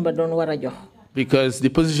boobu ñu ma doon war a jox. Because the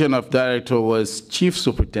position of director was chief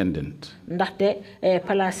superintendent. Ndaxte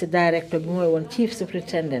place director bi mooy woon chief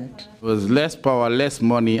superintendent. It was less power, less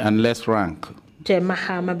money, and less rank. Te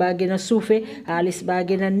maxaama baa gën a suufe xaalis baa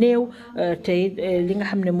gën a néew te li nga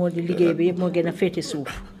xam ne moo di liggéey bi yëpp moo gën a féete suuf.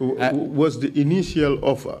 Was the initial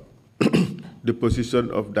offer the position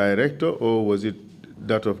of director or was it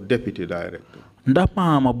that of deputy director? Ndax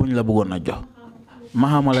maxaama buñ la bëggoon a jox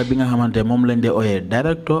Mahama la bi nga xamante mom lañ dé oyé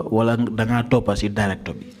director wala da nga topa ci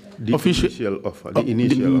director bi. The initial offer. The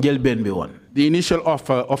initial offer. The initial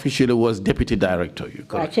offer officially was deputy director.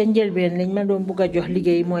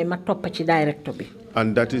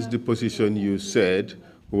 And that is the position you said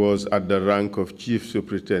was at the rank of chief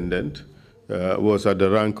superintendent, was at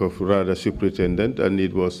the rank of rather superintendent, and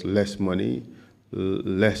it was less money,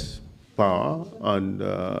 less power, and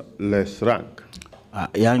less rank.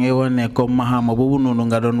 Yangi wone comme Mahama bobu nonu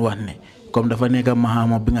nga don wax ne comme dafa nekk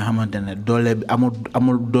Mahama bi nga xamantene doole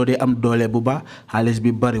amul doode am doole bu ba xaliss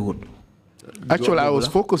bi bari wut. Actually, I was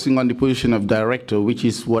focusing on the position of director, which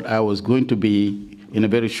is what I was going to be in a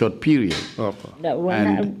very short period.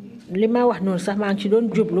 Lima wax non sax ma ngi ci don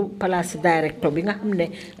jublu place director bi nga xamne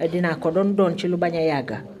dina ko don ci lu baña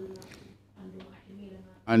yaga.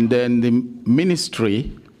 And then the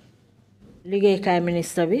ministry liggéey kay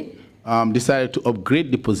minister bi decided to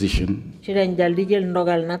upgrade the position to the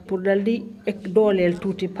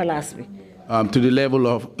level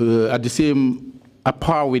of at the same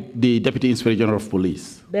par with the Deputy Inspector General of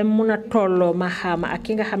Police.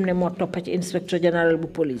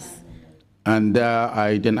 And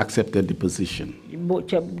I then accepted the position.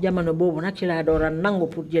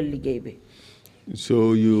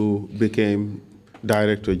 So you became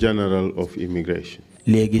Director General of Immigration.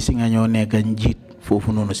 Immigration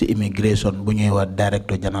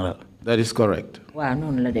director general. That is correct.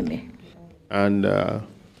 And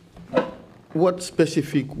what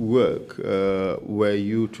specific work were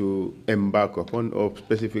you to embark upon, or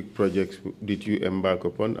specific projects did you embark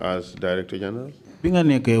upon as Director General? Binga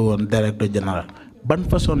neke won Director General. Ban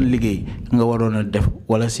façon liggéey nga warona def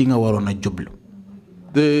wala si nga warona jublu?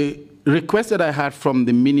 The request that I had from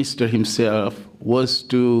the minister himself was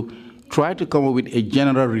to try to come up with a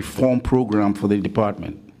general reform program for the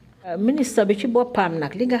department. Minister bi ci bopam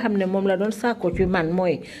nak li nga xamne mom la don sako ci man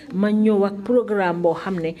moy ma ñew ak programme bo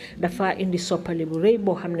xamne dafa indi soppali bu reuy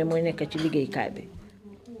bo xamne moy nek ci liggéey kay bi.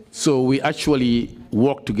 So we actually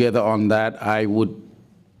worked together on that. I would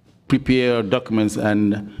prepare documents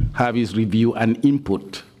and have his review and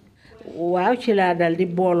input. Waaw ci la dal di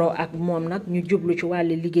bolo ak mom nak ñu jublu ci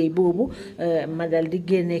wali liggéey bobu ma dal di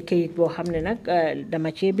génné kayit bo xamné nak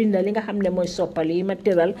dama ci bind li nga xamné moy soppali ma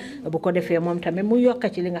téral bu ko défé mom tamé mu yokka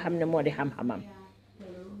ci li nga xamné modi xam-xamam.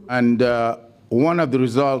 And one of the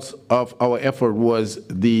results of our effort was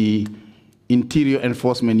the Interior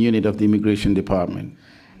Enforcement Unit of the Immigration Department.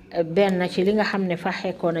 Ben ci li nga xamne fa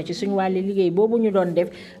xekona ci suñu wali liggéey bobu ñu doon def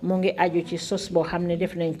mo ngi aju ci sos bo xamne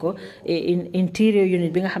def nañ ko interior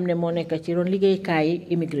unit bi nga xamne mo nekk ci ron liggéey kay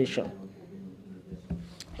immigration.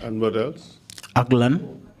 And what else? Ak lan?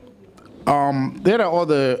 There are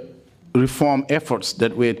other reform efforts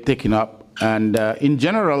that were taken up, and in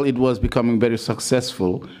general it was becoming very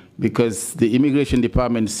successful because the immigration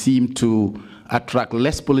department seemed to attract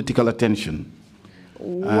less political attention.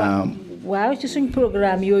 Waaw ci suñ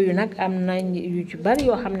programme yoyu nak am na yu ci bari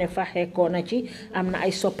yo xamne faxé ko na ci am na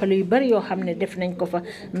ay soppali yu bari yo xamne def nañ ko fa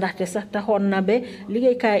ndaxte sax taxon na be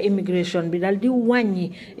liggéey kay immigration bi dal di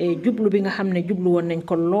wañi jublu bi nga xamne jublu won nañ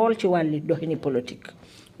ko lool ci wàlli doxini politique.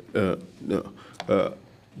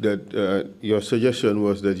 Your suggestion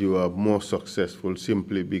was that you are more successful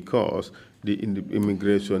simply because the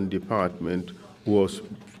immigration department was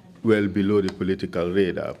well below the political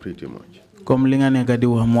radar pretty much. Comme li nga nekk di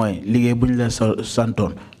wax moy liggéey buñ la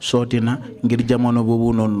santoon sooti na ngir jamono bobu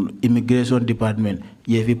non immigration department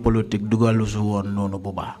yefi politique dugalu su won nonu bu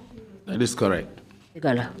baax. That is correct.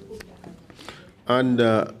 And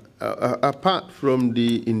apart from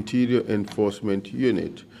the Interior Enforcement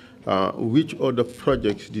Unit, which other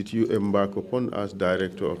projects did you embark upon as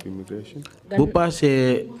Director of Immigration? Bu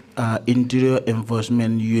passé Interior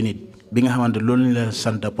Enforcement Unit bi nga xamante loolu la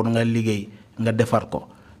santa pour nga liggéey nga defar ko.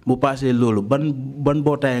 Bu passé lolu ban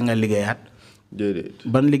botay nga liggéeyat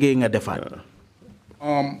ban liggéey nga defaat.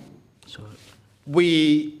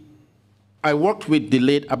 I worked with the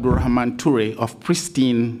late Abdurrahman Touré of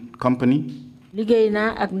Pristine Company. Liggéey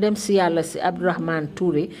na ak dem ci Yalla ci Abdurrahman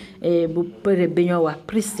Touré bu pere bi ñoo wax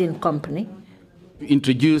Pristine Company. To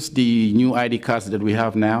introduce the new ID cards that we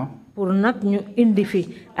have now. Pour nak ñu indi fi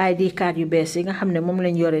ID card yu bees yi nga xamne mom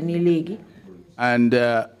lañ yoré ni légui. And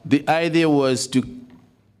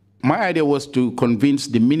my idea was to convince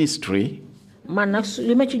the ministry to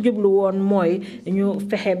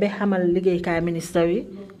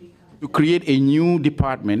create a new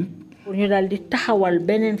department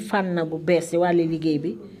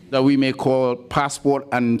that we may call Passport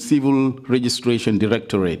and Civil Registration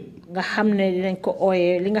Directorate.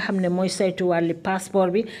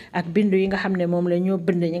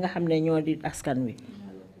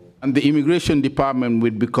 And the immigration department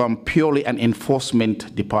would become purely an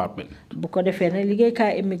enforcement department. bu ko defee nag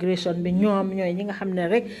liggéeykaay immigration bi ñoom ñooy ñi nga xam ne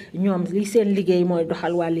rek ñoom li seen liggéey mooy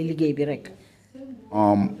doxal wàlli liggéey bi rek.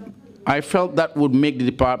 I felt that would make the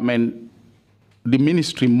department, the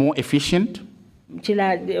ministry, more efficient. ci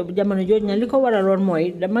la jamono jooju na li ko waraloon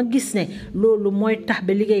mooy dama gis ne loolu mooy tax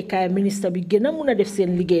ba liggéeykaay ministre bi gën a mun a def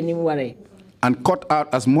seen liggéey ni mu waree. And cut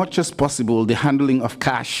out as much as possible the handling of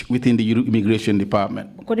cash within the immigration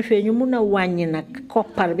department. bu ko defee ñu mun a wàññi nag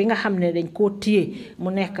koppar bi nga xam ne dañ koo téye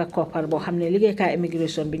mu nekk koppar boo xam ne liggéeykaay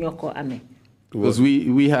immigration bi ñoo koo amee. Because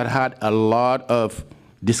we had a lot of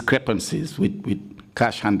discrepancies with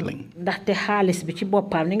cash handling. ndaxte xaalis bi ci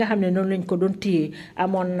boppam ni nga xam ne noonu lañ ko doon téye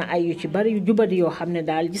amoon na ay yu ci bari yu jubadi yoo xam ne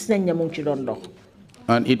daal gis nañ ne mu ngi ci doon dox.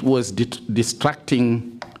 And it was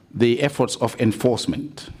distracting the efforts of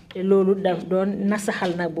enforcement. te loolu daf doon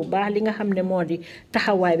nasaxal nag bu baax li nga xam ne moo di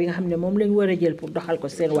taxawaay bi nga xam ne moom lañ war a jël pour doxal ko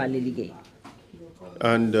seen wàlli liggéey.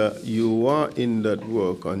 And you were in that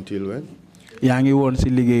work until when? yaa ngi woon si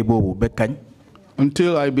liggéey boobu ba kañ.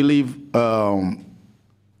 Until I believe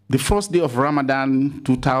the first day of Ramadan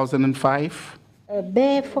 2005.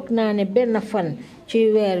 ba foog naa ne benn fan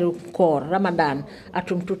ci weeru koor Ramadan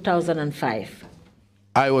atum 2005.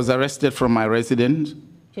 I was arrested from my residence.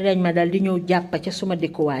 ci lañ ma dal di ñëw jàpp ca suma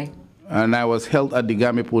dëkkuwaay. And I was held at the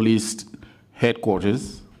Gambia Police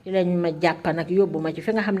headquarters. ci lañ ma jàpp nag yóbbu ma ci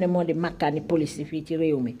fi nga xam ne moo di makkaani police fii ci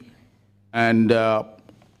réew mi. And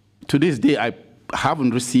to this day, I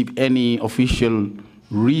haven't received any official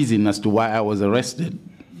reason as to why I was arrested.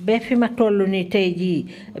 ba fi ma toll nii tey jii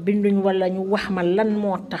binduñ wala ñu wax ma lan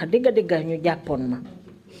moo tax dëgg-dëgg ñu jàppoon ma.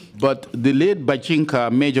 But the late Bajinka,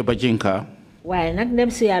 Major Bajinka, waaye nag dem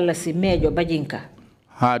si yàlla si Major Bajinka,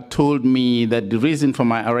 had told me that the reason for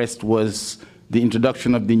my arrest was the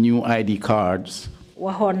introduction of the new ID cards.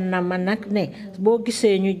 waxoon na ma nag ne boo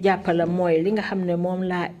gisee ñu jàppala mooy li nga xam ne moom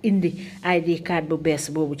laa indi ID card bu bees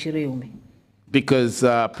boobu ci réew mi. Because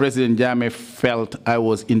President Jammeh felt I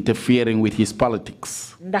was interfering with his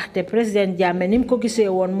politics. ndaxte président Jammeh ni mu ko gisee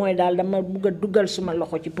woon mooy daal dama bugg a dugal suma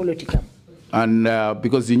loxo ci politique am. And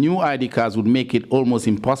because the new ID cards would make it almost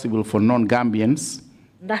impossible for non-Gambians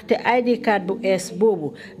ndaxte ID card bu ees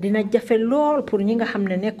boobu dina jafe lool pour ñi nga xam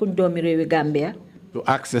ne nekkuñ doomi réewi Gambia. to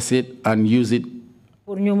access it and use it.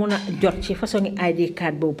 pour ñu mun a jot ci façon ID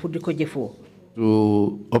card boobu pour di ko jëfoo.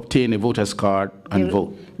 To obtain a voter's card and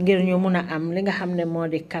vote. ngir ñu mun a am li nga xam ne moo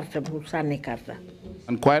di carte bu sànni carte.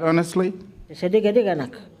 And quite honestly, sa dëgg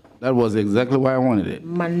nag. that was exactly why I wanted it.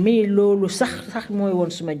 man mii loolu sax mooy woon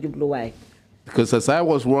suma jubluwaay. Because as I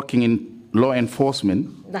was working in law enforcement,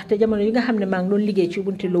 ndaxte jamono yi nga xam ne maa ngi doon liggéey ci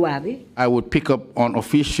bunti luwaa bi. I would pick up on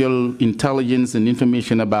official intelligence and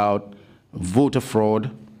information about voter fraud.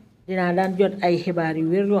 dinaa daan jot ay xibaar yu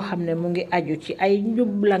wér yoo xam ne mu ngi aju ci ay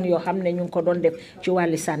njublang yoo xam ne ñu ngi ko doon def ci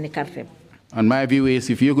wàlli sànni carte. And my view is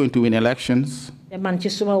if you're going to win elections, te man ci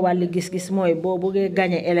suma wàlli gis-gis mooy boo buggee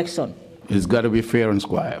gagné élection. it's got to be fair and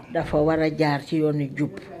square. dafa war a jaar ci yoonu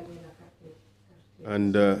jub.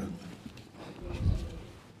 And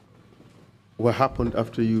what happened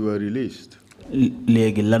after you were released?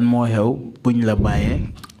 léegi lan moo xew buñ la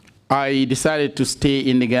bàyyee. I decided to stay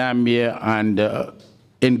in the Gambia and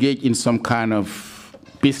engage in some kind of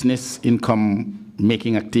business income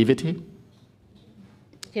making activity.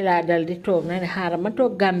 ci laa dal di toog na ne xaaral ma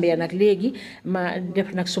toog Gambia nag léegi ma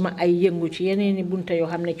def nag suma ay yëngu ci yeneeni bunta yoo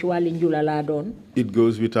xam ne ci wàlli njula laa doon. It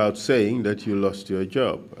goes without saying that you lost your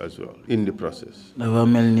job as well in the process. dafa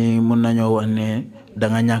mel ni mun nañoo wax ne da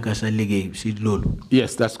nga ñàkk sa liggéey si loolu.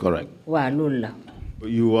 Yes, that's correct. waaw loolu la.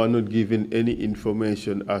 You were not given any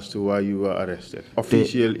information as to why you were arrested.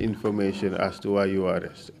 Official information as to why you were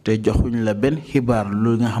arrested. te joxuñ la benn xibaar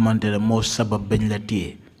lu nga xamante ne moo sabab bañ la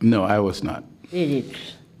téye. No, I was not. déedéet.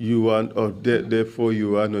 You weren't, or therefore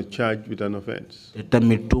you are not charged with an offense. te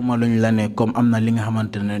tamit tuuma luñ la ne comme am na li nga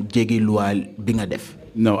xamante ne jéggi luwaa bi nga def.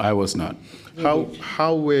 No, I was not.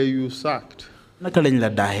 How were you sacked? naka lañ la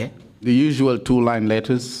daaxee. The usual 2-line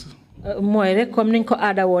letters. mooy rek comme niñ ko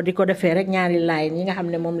aada woo di ko defee rek ñaari line yi nga xam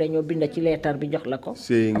ne moom la ñoo binda ci leetar bi jox la ko.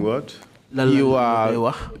 Saying what?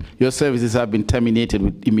 Your services have been terminated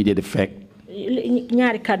with immediate effect.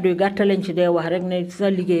 ñaari kàddu yu gàtt lañ ci dee wax rek ne sa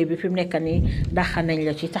liggéey bi fi mu nekk nii dàq nañ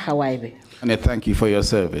la ci taxawaay bi. And I thank you for your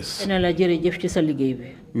service. dina la jërëjëf ci sa liggéey bi.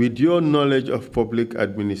 With your knowledge of public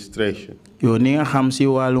administration. yow ni nga xam si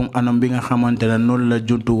wàllum anam bi nga xamante ne noonu la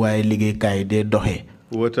jumtuwaay liggéeykaay dee doxee.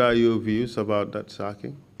 What are your views about that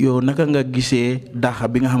sacking? yow naka nga gisee dàq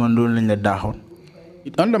bi nga xamante noonu lañ la daaxoon.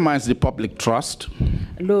 It undermines the public trust.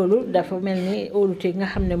 loolu dafa mel ni óolute nga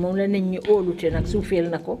xam ne moom la nit ñi óolute nag suufeel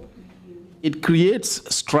na ko. It creates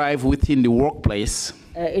strife within the workplace.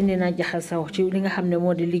 indi na jaxasaw ci li nga xam ne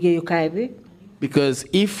moo di liggéeyukaay bi. Because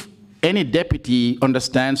if any deputy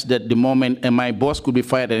understands that the moment my boss could be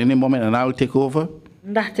fired at any moment and I will take over,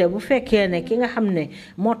 ndaxte bu fekkee ne ki nga xam ne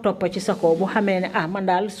moo topp ci sa kaw bu xamee ne man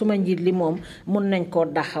daal suma njiit li moom mun nañ koo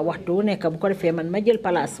dax waxtu wu nekk bu ko defee man ma jël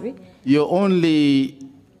place bi. your only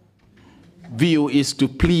view is to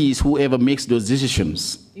please whoever makes those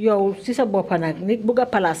decisions. yow si sa bopp nag nit bugg a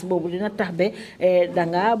place boobu dina tax ba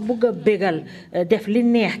danga bugg a bégal def li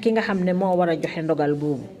neex ki nga xam ne moo war a joxe ndogal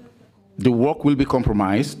boobu. The work will be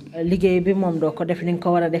compromised. liggéey bi moom doo ko def ni nga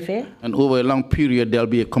ko war a defee. And over a long period, there'll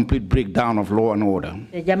be a complete breakdown of law and order.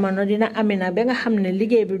 te jamono dina amee nag ba nga xam ne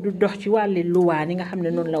liggéey bi du dox ci wàlli luwaa ni nga xam ne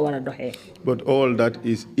noonu la war a doxee. But all that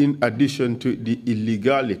is in addition to the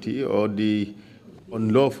illegality or the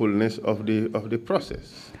unlawfulness of the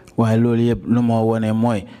process. waaye loolu yëpp lu ma wone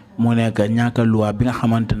mooy mu nekk ñàkk luwaa bi nga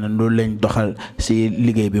xamante ne loolu lañ doxal si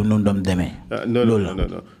liggéey bi nu doon demee. no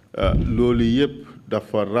loolu yëpp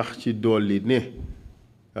dafa rax ci dolli ne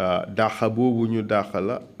dàqa boobu ñu dàqa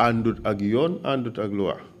la àndut ak yoon àndut ak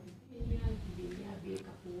loi.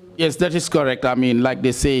 Yes, that is correct. I mean, like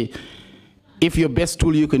they say, if your best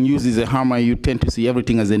tool you can use is a hammer, you tend to see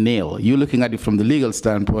everything as a nail. You're looking at it from the legal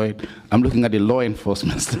standpoint. I'm looking at the law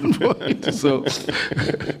enforcement standpoint. So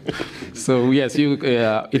yes,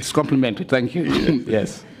 it's complimentary. Thank you.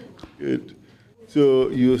 Yes. Good. So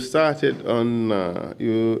you started on,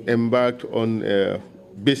 you embarked on a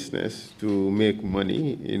business to make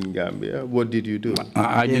money in Gambia. What did you do?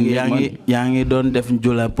 I didn't make money. Yangi don def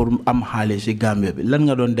njula pour am xaalis ci Gambia bi. Lan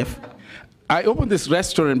nga don def? I opened this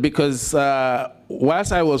restaurant because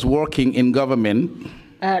whilst I was working in government,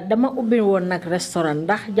 dama ubbi woon nag restaurant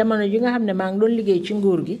ndax jamono ji nga xam ne maa ngi doon liggéey ci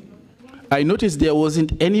nguur gi. I noticed there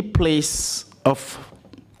wasn't any place of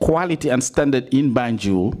quality and standard in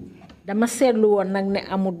Banjul dama seetlu woon nag ne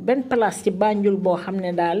amul benn place ci Banjul boo xam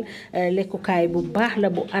ne daal lekkukaay bu baax la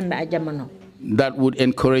bu ànd a jamono. that would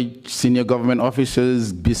encourage senior government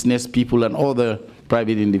officers, business people, and other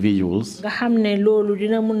private individuals. nga xam ne loolu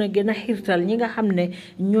dina mun a gën a xiirtal ñi nga xam ne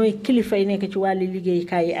ñooy kilifa yi nekk ci wàllu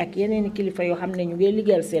liggéeykaay yi ak yeneen kilifa yoo xam ne ñu ngi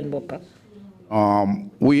liggéeyal seen bopp.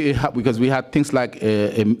 Because we had things like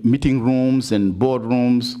meeting rooms and board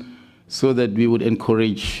rooms, so that we would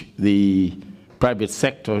encourage the private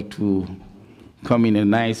sector to come in a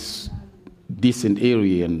nice, decent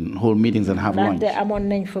area and hold meetings and have lunch. amoon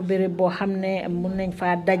nañ fa béréb boo xam ne mun nañ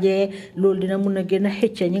faa dajee loolu dina mun a gën a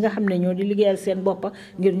xëcc ñi nga xam ne ñoo di liggéeyal seen bopp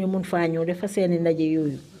ngir ñu mun faa ñëw defa seeni ndaje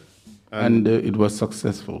yooyu. And it was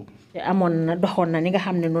successful. te amoon na doxoon na ni nga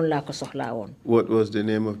xam ne noonu laa ko soxlaa woon. What was the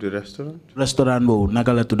name of the restaurant? Restaurant boobu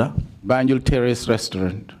naka la tudda? Banjul Terrace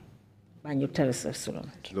Restaurant. Banjul Terrace Restaurant.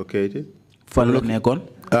 Located? Fan la nekkoon?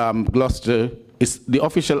 Gloucester. The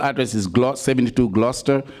official address is 72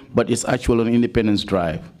 Gloucester, but it's actually on Independence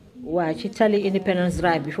Drive. Waa ci tali Independence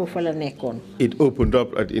Drive bi foofu la nekkoon. It opened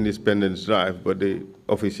up at Independence Drive, but the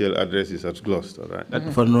official address is at Gloucester, right?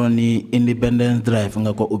 For no ni Independence Drive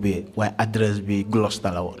nga ko ubbi waaye address bi Gloucester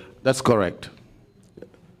la woon. That's correct.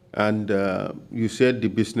 And you said the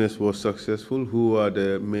business was successful. Who are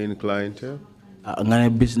the main clientele? Nga ne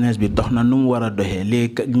business bi dox na nu mu war a doxee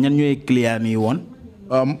léegi ñan ñooy client yi woon.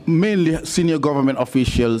 Mainly senior government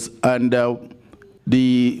officials and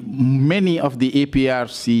many of the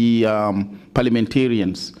APRC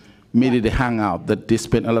parliamentarians made it a hangout that they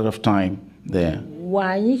spent a lot of time there.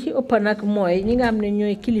 waa ñi ci ëpp nag mooy ñi nga xam ne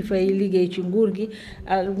ñooy kilifa yi liggéey ci nguur gi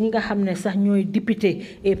ak ñi nga xam ne sax ñooy député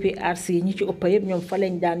APRC ñi ci ëpp yëpp ñoom fa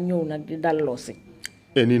lañ daan ñëw nag di dalloo si.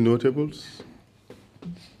 Any notables?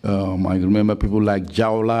 I remember people like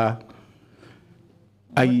Jawla.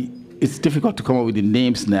 It's difficult to come up with the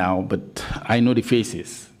names now, but I know the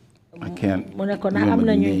faces. I can't remember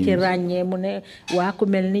the names. mu ne waa ku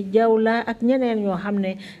mel ni Jawla ak ñeneen ñoo xam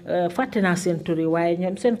ne fàtte naa seen tur yi waaye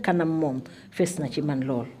ñoom seen kanam moom fes na ci man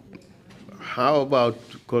lool. How about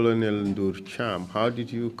Colonel Ndur Cham? How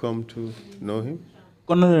did you come to know him?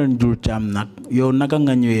 Colonel Ndur Cham nag yow naka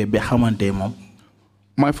nga ñëwee ba xamante moom.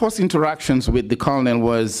 My first interactions with the colonel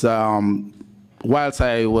was whilst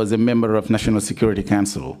I was a member of National Security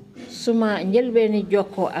Council. Suma njëlbeeni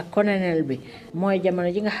jokkoo ak colonel bi mooy jamono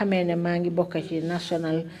ji nga xamee ne maa ngi bokk ci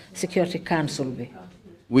National Security Council bi.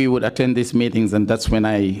 We would attend these meetings, and that's when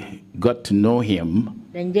I got to know him.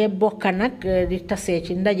 dañ dee bokk nag di tasee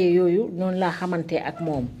ci ndaje yooyu noonu laa xamante ak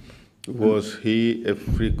moom. Was he a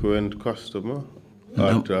frequent customer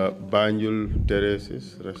at Banjul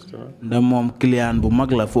Terrace's restaurant? Da moom client bu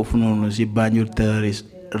mag la foofu noonu si Banjul Terrace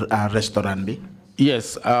restaurant bi.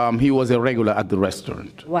 Yes, he was a regular at the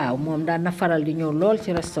restaurant. Wow, moom daan na faral di ñëw lool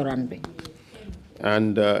ci restaurant bi.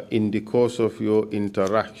 And in the course of your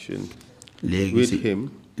interaction, with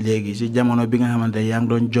him. Do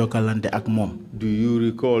you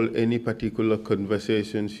recall any particular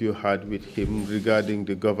conversations you had with him regarding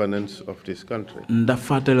the governance of this country?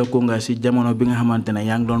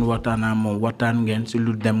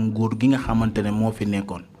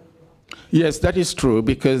 Yes, that is true,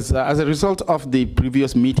 because as a result of the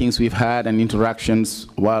previous meetings we've had and interactions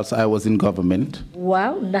whilst I was in government,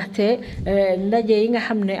 waaw ndaxte ndaje yi nga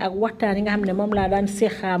xamne ak waxtaan yi nga xamne mom la daan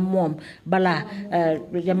séxa mom bala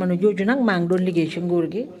jamono joju nak ma ngi doon liggéey ci nguur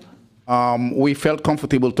gi we felt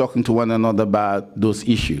comfortable talking to one another about those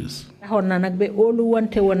issues. taxoon na nag ba óolu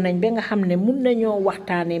wante woon nañ ba nga xam ne mun nañoo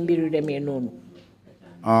waxtaanee mbir yu demee noonu.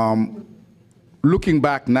 Looking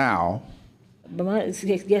back now, I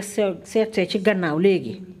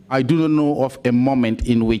do not know of a moment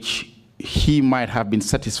in which he might have been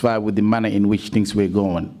satisfied with the manner in which things were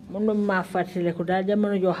going.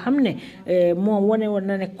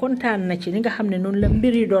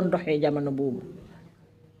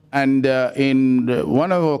 And in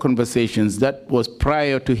one of our conversations, that was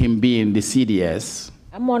prior to him being the CDS,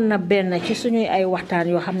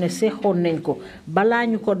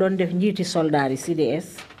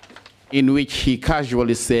 in which he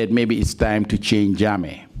casually said maybe it's time to change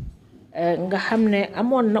Jammeh.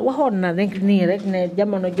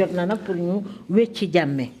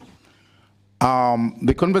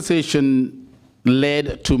 The conversation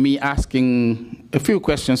led to me asking a few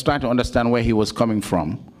questions, trying to understand where he was coming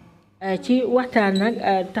from.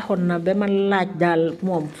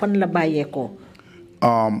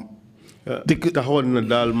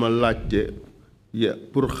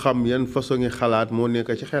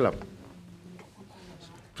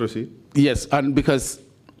 Proceed. Yes, and because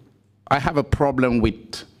I have a problem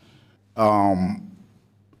with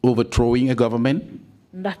overthrowing a government.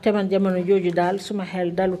 But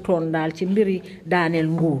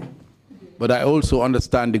I also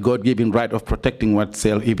understand the God-given right of protecting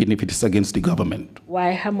oneself, even if it is against the government.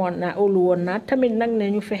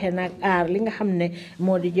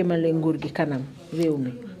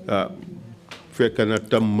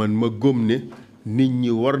 Nit ñi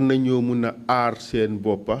war nañoo mëna aar seen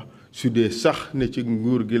boppa su dee sax ne ci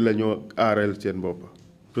nguur gi lañoo aaral seen boppa.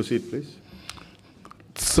 Proceed, please.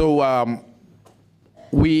 So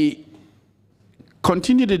we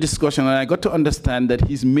continued the discussion, and I got to understand that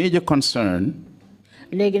his major concern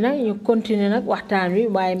léegi nag ñu continuer nag waxtaan wi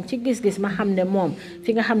waaye ci gis-gis ma xam ne moom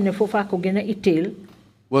fi nga xam ne foofaa ko gën a itteel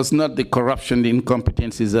was not the corruption, the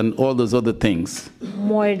incompetencies, and all those other things,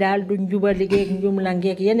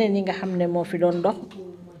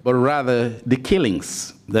 but rather the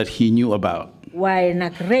killings that he knew about.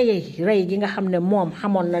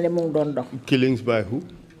 Killings by who?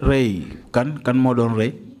 Ray. Kan mo don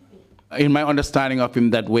Ray? In my understanding of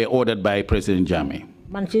him, that were ordered by President Jammeh.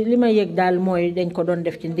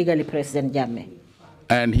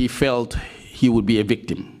 And he felt he would be a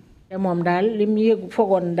victim. I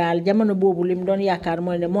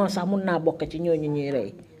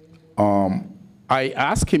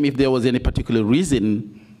asked him if there was any particular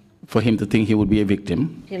reason for him to think he would be a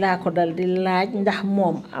victim.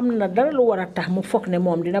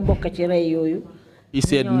 He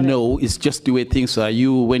said, no, it's just the way things are.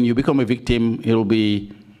 When you become a victim, it will be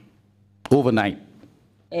overnight.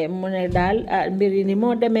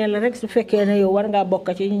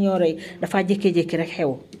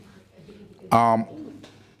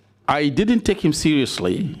 I didn't take him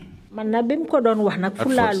seriously,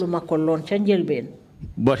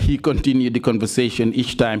 but he continued the conversation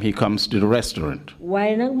each time he comes to the restaurant.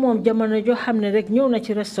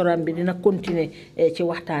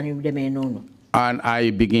 And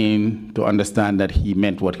I began to understand that he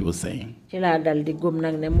meant what he was saying. Did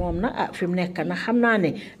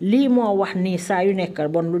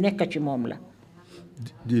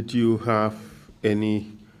you have any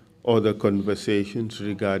other conversations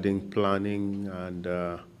regarding planning and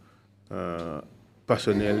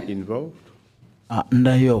personnel involved?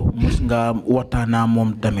 Ndayo musnga watana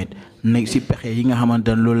mom tamit nek ci pexé yi nga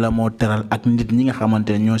xamantene loolu la mo teral ak nit ñi nga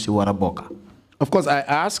xamantene ñoo ci wara bokka. Of course, I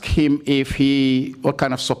asked him what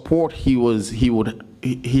kind of support he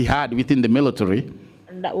had within the military.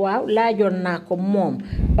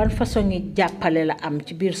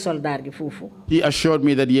 He assured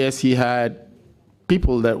me that yes, he had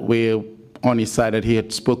people that were on his side that he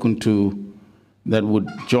had spoken to that would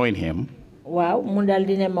join him.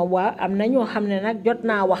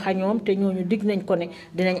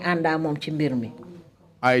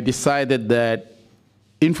 I decided that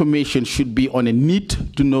information should be on a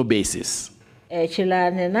need-to-know basis. And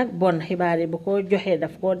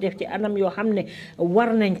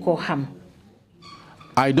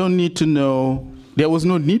I don't need to know, there was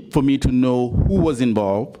no need for me to know who was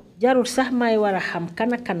involved. Jarul sax may wara xam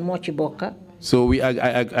kan ak kan mo ci bokka. So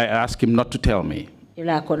I asked him not to tell me.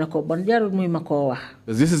 Ila ko nako bon jarul muy mako wax.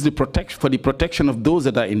 This is the protection of those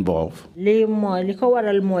that are involved. Li moy liko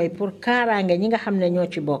waral moy pour karange ñi nga xamne ñoo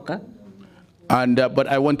ci bokka. And but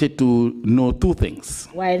I wanted to know two things.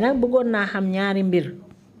 Waye nak bëggon na xam ñaari mbir.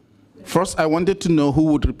 First, I wanted to know who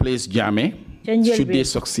would replace Jammeh should they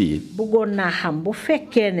succeed. Bëggon na xam bu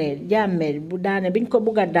fekkee ne Jammeh bu daane biñ ko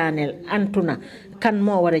bëgga daanel antuna kan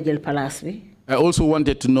mo wara jël place bi. I also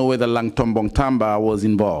wanted to know whether Langtombong Tamba was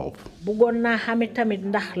involved. Bëggon na xam tamit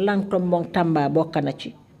ndax Langtombong Tamba bokk na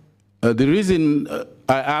ci. The reason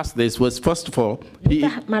I asked this was, first of all,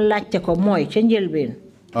 ma laajte ko moy ci njëlbeen.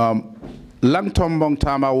 Langtombong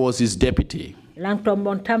Tamba was his deputy.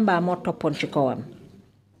 Langtombong Tamba mo toppon ci kawam.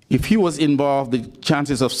 If he was involved, the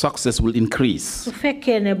chances of success will increase. Su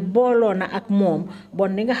fekkee ne booloo na ak moom bon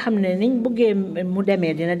ni nga xam ne niñ bëggee mu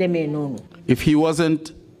demee dina demee noonu. If he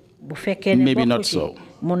wasn't, bu fekkee ne maybe not so.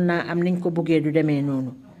 Mun naa am niñ ko bëggee du demee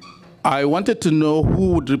noonu. I wanted to know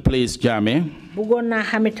who would replace Jammeh. Bëggoon naa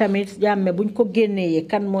xam tamit Jammeh buñ ko génnee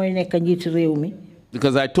kan mooy nekk njiitu réew mi.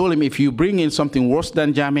 Because I told him, if you bring in something worse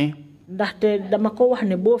than Jammeh, ndaxte dama ko wax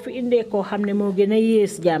ne boo fi indee koo xam ne moo gën a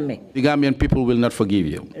yées Jammeh. The Gambian people will not forgive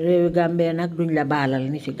you. Réewi Gambia nag duñ la baalal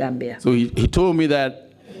nit yi Gambia. So he told me that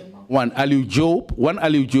one Aliou Job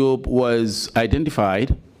was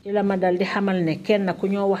identified. ci la ma dal di xamal ne kenn ku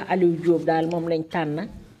ñoo wax Aliou Job daal moom lañ tànn.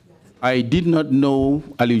 I did not know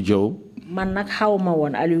Aliou Job. Man nag xawma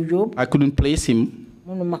woon Aliou Job. I couldn't place him.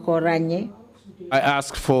 Mënuma koo ràññee. I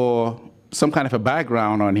asked for some kind of a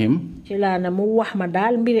background on him. ci la na mu wax ma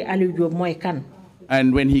daal mbiri Aliou Job mooy kan.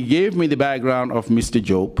 And when he gave me the background of Mr.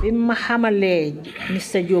 Job, bi ma xamalee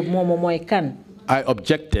Mr. Job moomu mooy kan. I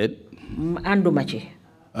objected. Ànduma ci.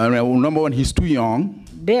 Number one, he's too young.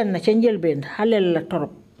 benn ca njëlbeen xaleel la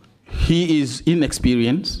torop. He is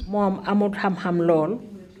inexperienced. Moom amul xam-xam lool.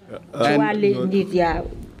 ci wàlli njiit yaa.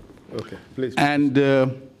 Okay, please. And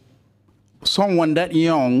someone that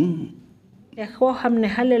young, koo xam ne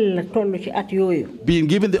xaleel la toll ci at yooyu. being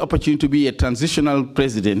given the opportunity to be a transitional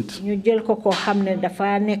president, ñu jël ko koo xam ne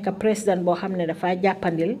dafa nekk président boo xam ne dafa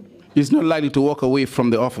jàppandil. is not likely to walk away from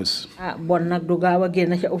the office. Bon nag du gaaw a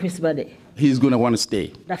génn ca office ba de. He's going to want to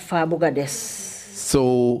stay. dafa bugg a des.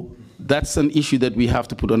 So that's an issue that we have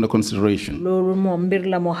to put under consideration. loolu moom mbir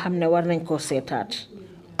la moo xam ne war nañ koo seetaat.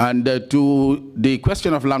 And to the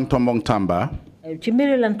question of Langtombong Tamba, ci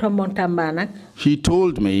mbiri Langtombong Tamba nag. he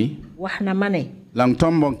told me wax na ma ne.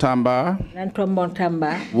 Langtombong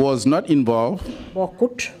Tamba was not involved,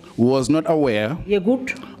 bokkut. was not aware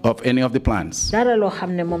yëgut. of any of the plans. dara loo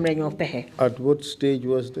xam ne moom la ñoo pexe. At what stage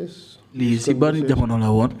was this? lii si ban jamono la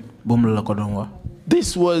woon boobu la ko doon wax.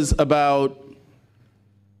 This was about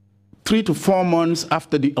 3 to 4 months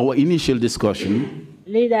after our initial discussion.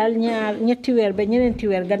 lii daal ñetti weer ba ñeneenti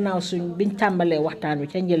weer gannaaw suñ biñ tàmbalee waxtaan wi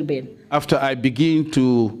ca njëlbeen. After I began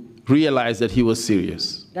to realize that he was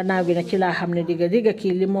serious. gannaaw gi nag ci laa xam ne digga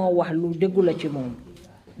kii li moo wax lu déggu la ci moom.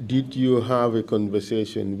 Did you have a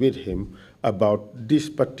conversation with him about this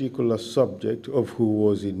particular subject of who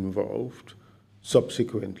was involved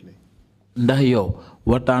subsequently? ndax yow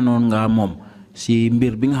waxtaanoon nga moom si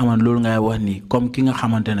mbir bi nga xamante loolu ngay wax ni comme ki nga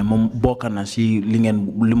xamante ne moom bokk na si li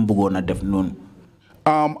mu bëggoon a def noonu.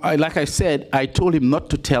 Like I said, I told him not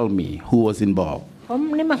to tell me who was involved.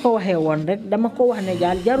 comme ni ma ko waxee woon rek dama ko wax ne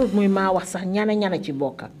daal jarut muy maa wax sax ñana ci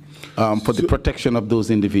bokka. For the protection of those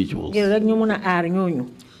individuals. ngir rek ñu mun a aar ñooñu.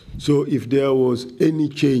 So if there was any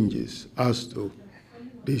changes as to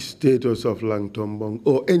the status of Langtombong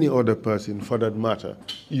or any other person for that matter,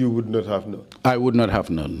 you would not have known? I would not have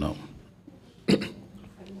known, no.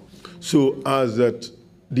 So as at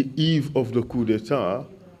the eve of the coup d'etat,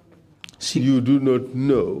 you do not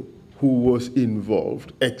know who was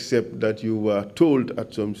involved, except that you were told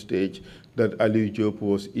at some stage that Aliou Job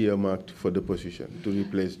was earmarked for the position to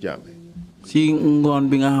replace Jammeh. si ngoon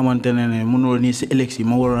bi nga xamante ne mënul ni si élection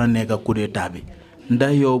moo waroon a nekk coup d'état bi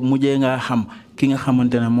ndax yow mujjee nga xam ki nga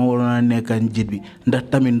xamante ne moo waroon a nekk njiit bi ndax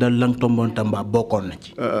tamit ndax Langtombong Tamba bokkoon na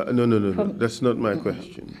ci. No. That's not my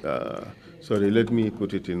question. Sorry, let me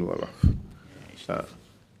put it in Wolof.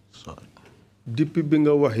 Sorry. Depuis bi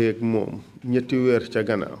nga waxee ak moom ñetti weer ca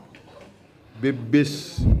gannaaw ba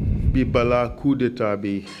bés bi balaa coup d'état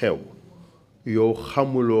bi xew yow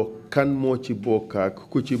xamuloo kan moo ci bokkaak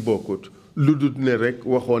ku ci bokkut lu dul ne rek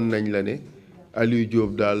waxoon nañ la ne Aliou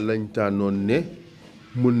Job daal lañ tànnoon ne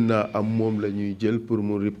mun naa am moom la ñuy jël pour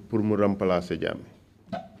mu remplacer Jammeh.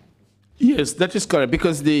 Yes, that is correct,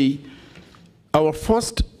 because the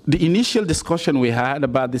initial discussion we had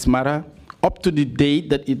about this matter up to the date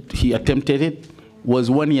that he attempted it was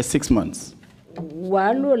 1 year 6 months.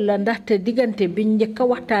 waa loolu la ndaxte diggante bi njëkk a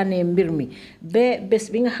waxtaanee mbir mi ba bés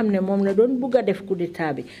bi nga xam ne moom la doon bugg a def coup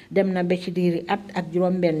d'état bi dem na ba ci diiri at ak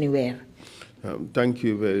juróom-benni weer. Thank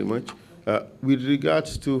you very much. With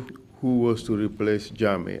regards to who was to replace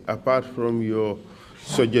Jammeh, apart from your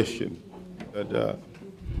suggestion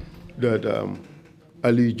that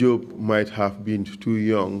Ali Job might have been too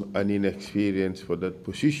young and inexperienced for that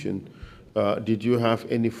position, did you have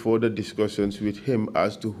any further discussions with him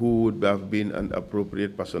as to who would have been an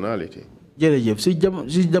appropriate personality? jërëjëf si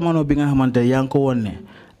jamono bi nga xamante yaa ngi ko woon ne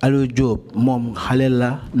Aliou Job moom xale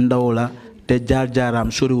la ndaw la te jaar-jaaraam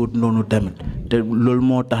soriwut noonu tamit te loolu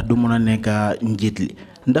moo tax du mën a nekk njiit li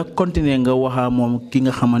ndax continuer nga waxa moom ki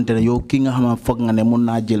nga xamante ne yow ki nga xam foog nga ne mun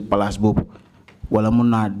naa jël place boobu wala mun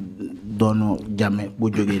naa doonu Jammeh bu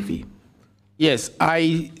jógee fii. Yes,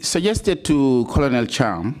 I suggested to Colonel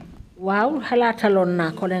Cham. Wow, xalaataloon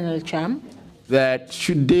naa Colonel Cham. That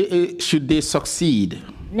should they succeed.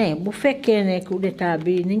 Ne bu fekkee ne coup d'état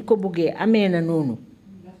bi niñ ko buggee amee na noonu.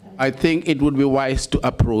 I think it would be wise to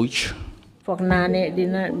approach. Foog naa ne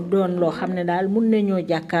dina doon loo xam ne daal mun nañoo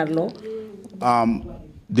jàkkaarloo.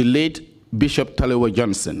 The late Bishop Talewa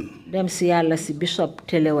Johnson. Dem si yàlla si Bishop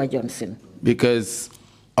Talewa Johnson. Because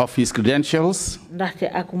of his credentials, ndaxte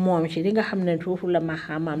ak moom ci li nga xam ne foofu la ma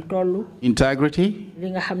xamam tollu. Integrity. Li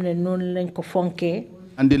nga xam ne noonu lañ ko fonkee.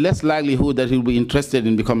 And the less likelihood that he will be interested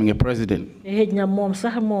in becoming a president. He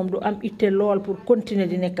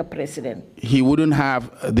wouldn't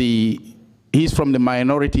have he's from the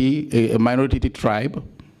minority, a minority tribe.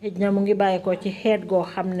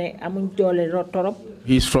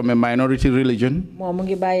 He's from a minority religion.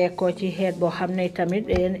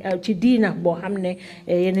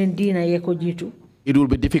 It will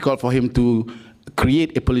be difficult for him to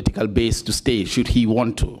create a political base to stay should he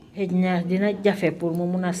want to. He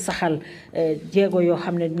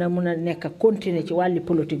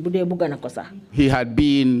had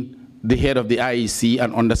been the head of the IEC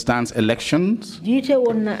and understands elections.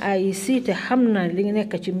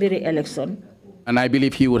 And I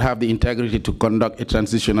believe he would have the integrity to conduct a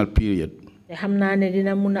transitional period.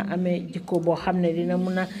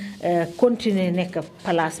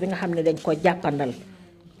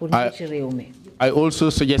 I also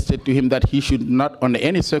suggested to him that he should not, under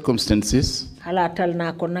any circumstances,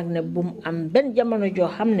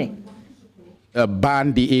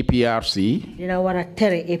 ban the APRC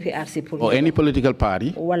or any political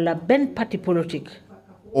party or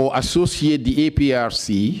associate the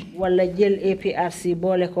APRC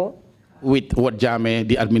with what Jammeh,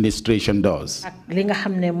 the administration, does.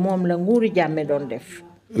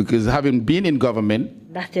 Because having been in government,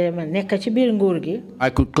 I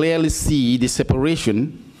could clearly see the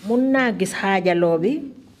separation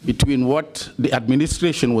between what the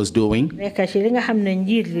administration was doing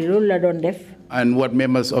and what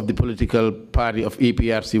members of the political party of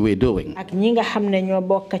APRC were doing.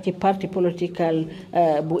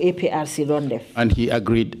 And he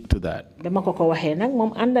agreed to that.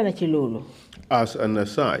 As an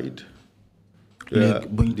aside,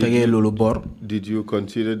 did you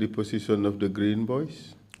consider the position of the Green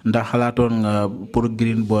Boys?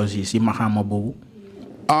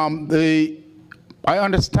 I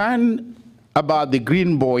understand about the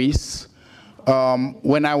Green Boys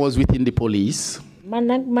when I was within the police.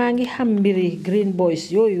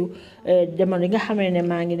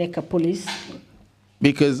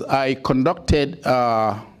 Because I conducted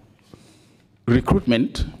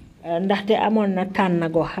recruitment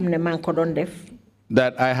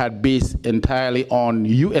that I had based entirely on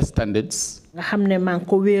US standards with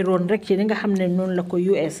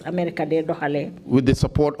the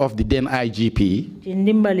support of the then IGP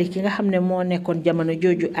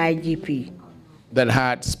that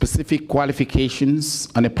had specific qualifications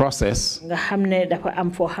and a process.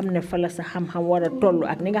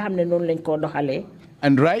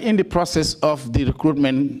 And right in the process of the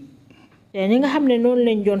recruitment,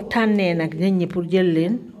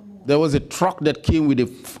 there was a truck that came with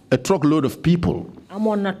a truckload of people.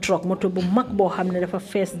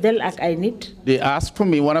 They asked for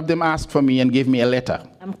me, one of them asked for me and gave me a letter.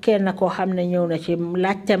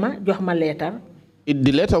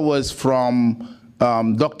 The letter was from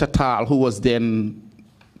Dr. Tal, who was then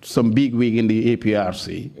some big wig in the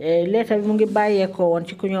APRC.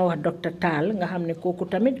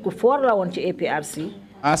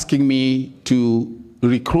 Asking me to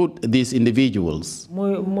recruit these individuals.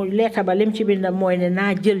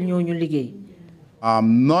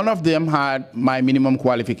 None of them had my minimum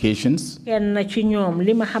qualifications.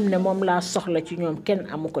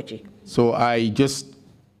 So I just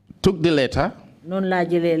took the letter Non la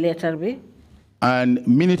jëlee letter bi. And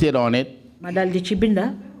minuted on it. Ma dal di ci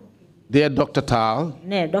binda. Dear Dr. Tal,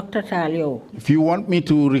 Ne Dr. Tal yow. if you want me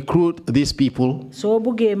to recruit these people, So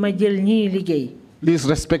buggee ma jël ñii liggéey. please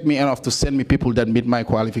respect me enough to send me people that meet my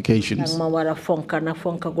qualifications. Ma wara fonka na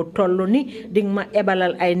fonka gu tollu ni ding ma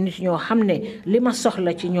ebalal ay nit ñoo xamne li ma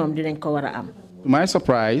soxla ci ñoom dinañ ko wara am. To my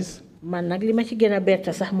surprise, Man nag li ma ci gëna bett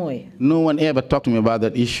sax mooy. no one ever talked to me about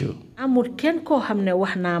that issue. Amul kenn koo xam ne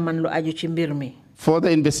wax naa man lu aju ci mbir mi. Further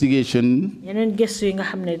investigation Yeneen gëstu yi nga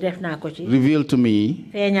xam ne def naa ko ci. revealed to me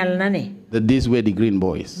Feeñal na ne. that these were the Green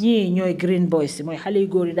Boys. Ñii ñooy Green Boys mooy xale yu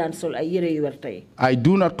góor yi daan sol ay yére yu werta yi. I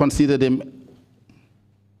do not consider them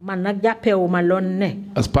Man nag jàppewu ma loon ne.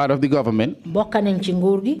 as part of the government. Bokk nañ ci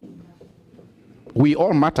nguur gi. We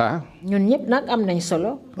all matter, Ñun ñëpp nag am nañ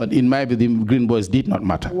solo. but in my view, the Green Boys did not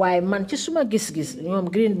matter. Waaye man ci suma gis-gis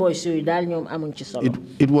ñoom Green Boys yooyu daal ñoom amuñ ci solo.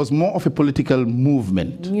 It was more of a political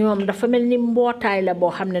movement, ñoom dafa mel ni mbootaay la boo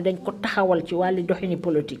xam ne dañ ko taxawal ci wàllu doxini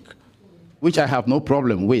politique. which I have no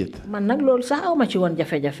problem with. Man nag loolu sax awma ci woon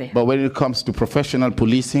jafe-jafe. But when it comes to professional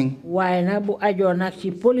policing, waaye nag bu ajoo nag ci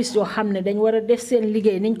police yoo xam ne dañ war a def seen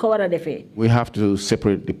liggéey niñ ko war a defee. we have to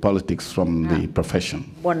separate the politics from the profession.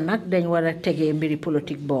 Bon nag dañ war a tegee mbiri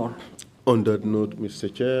politique boor. On that note,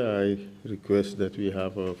 Mr. Chair, I request that we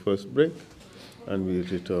have our first break and we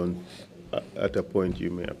return at a point you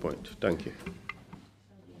may appoint. Thank you.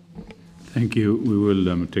 Thank you. We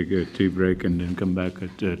will take a tea break and then come back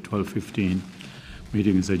at 12:15.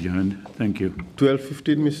 Meeting is adjourned. Thank you.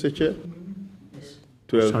 12:15, Mr. Chair?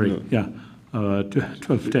 12, Sorry, no. yeah,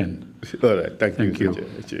 12:10. All right, thank you, Thank you. Mr.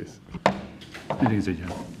 Chair. Cheers. Meeting is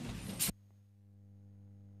adjourned.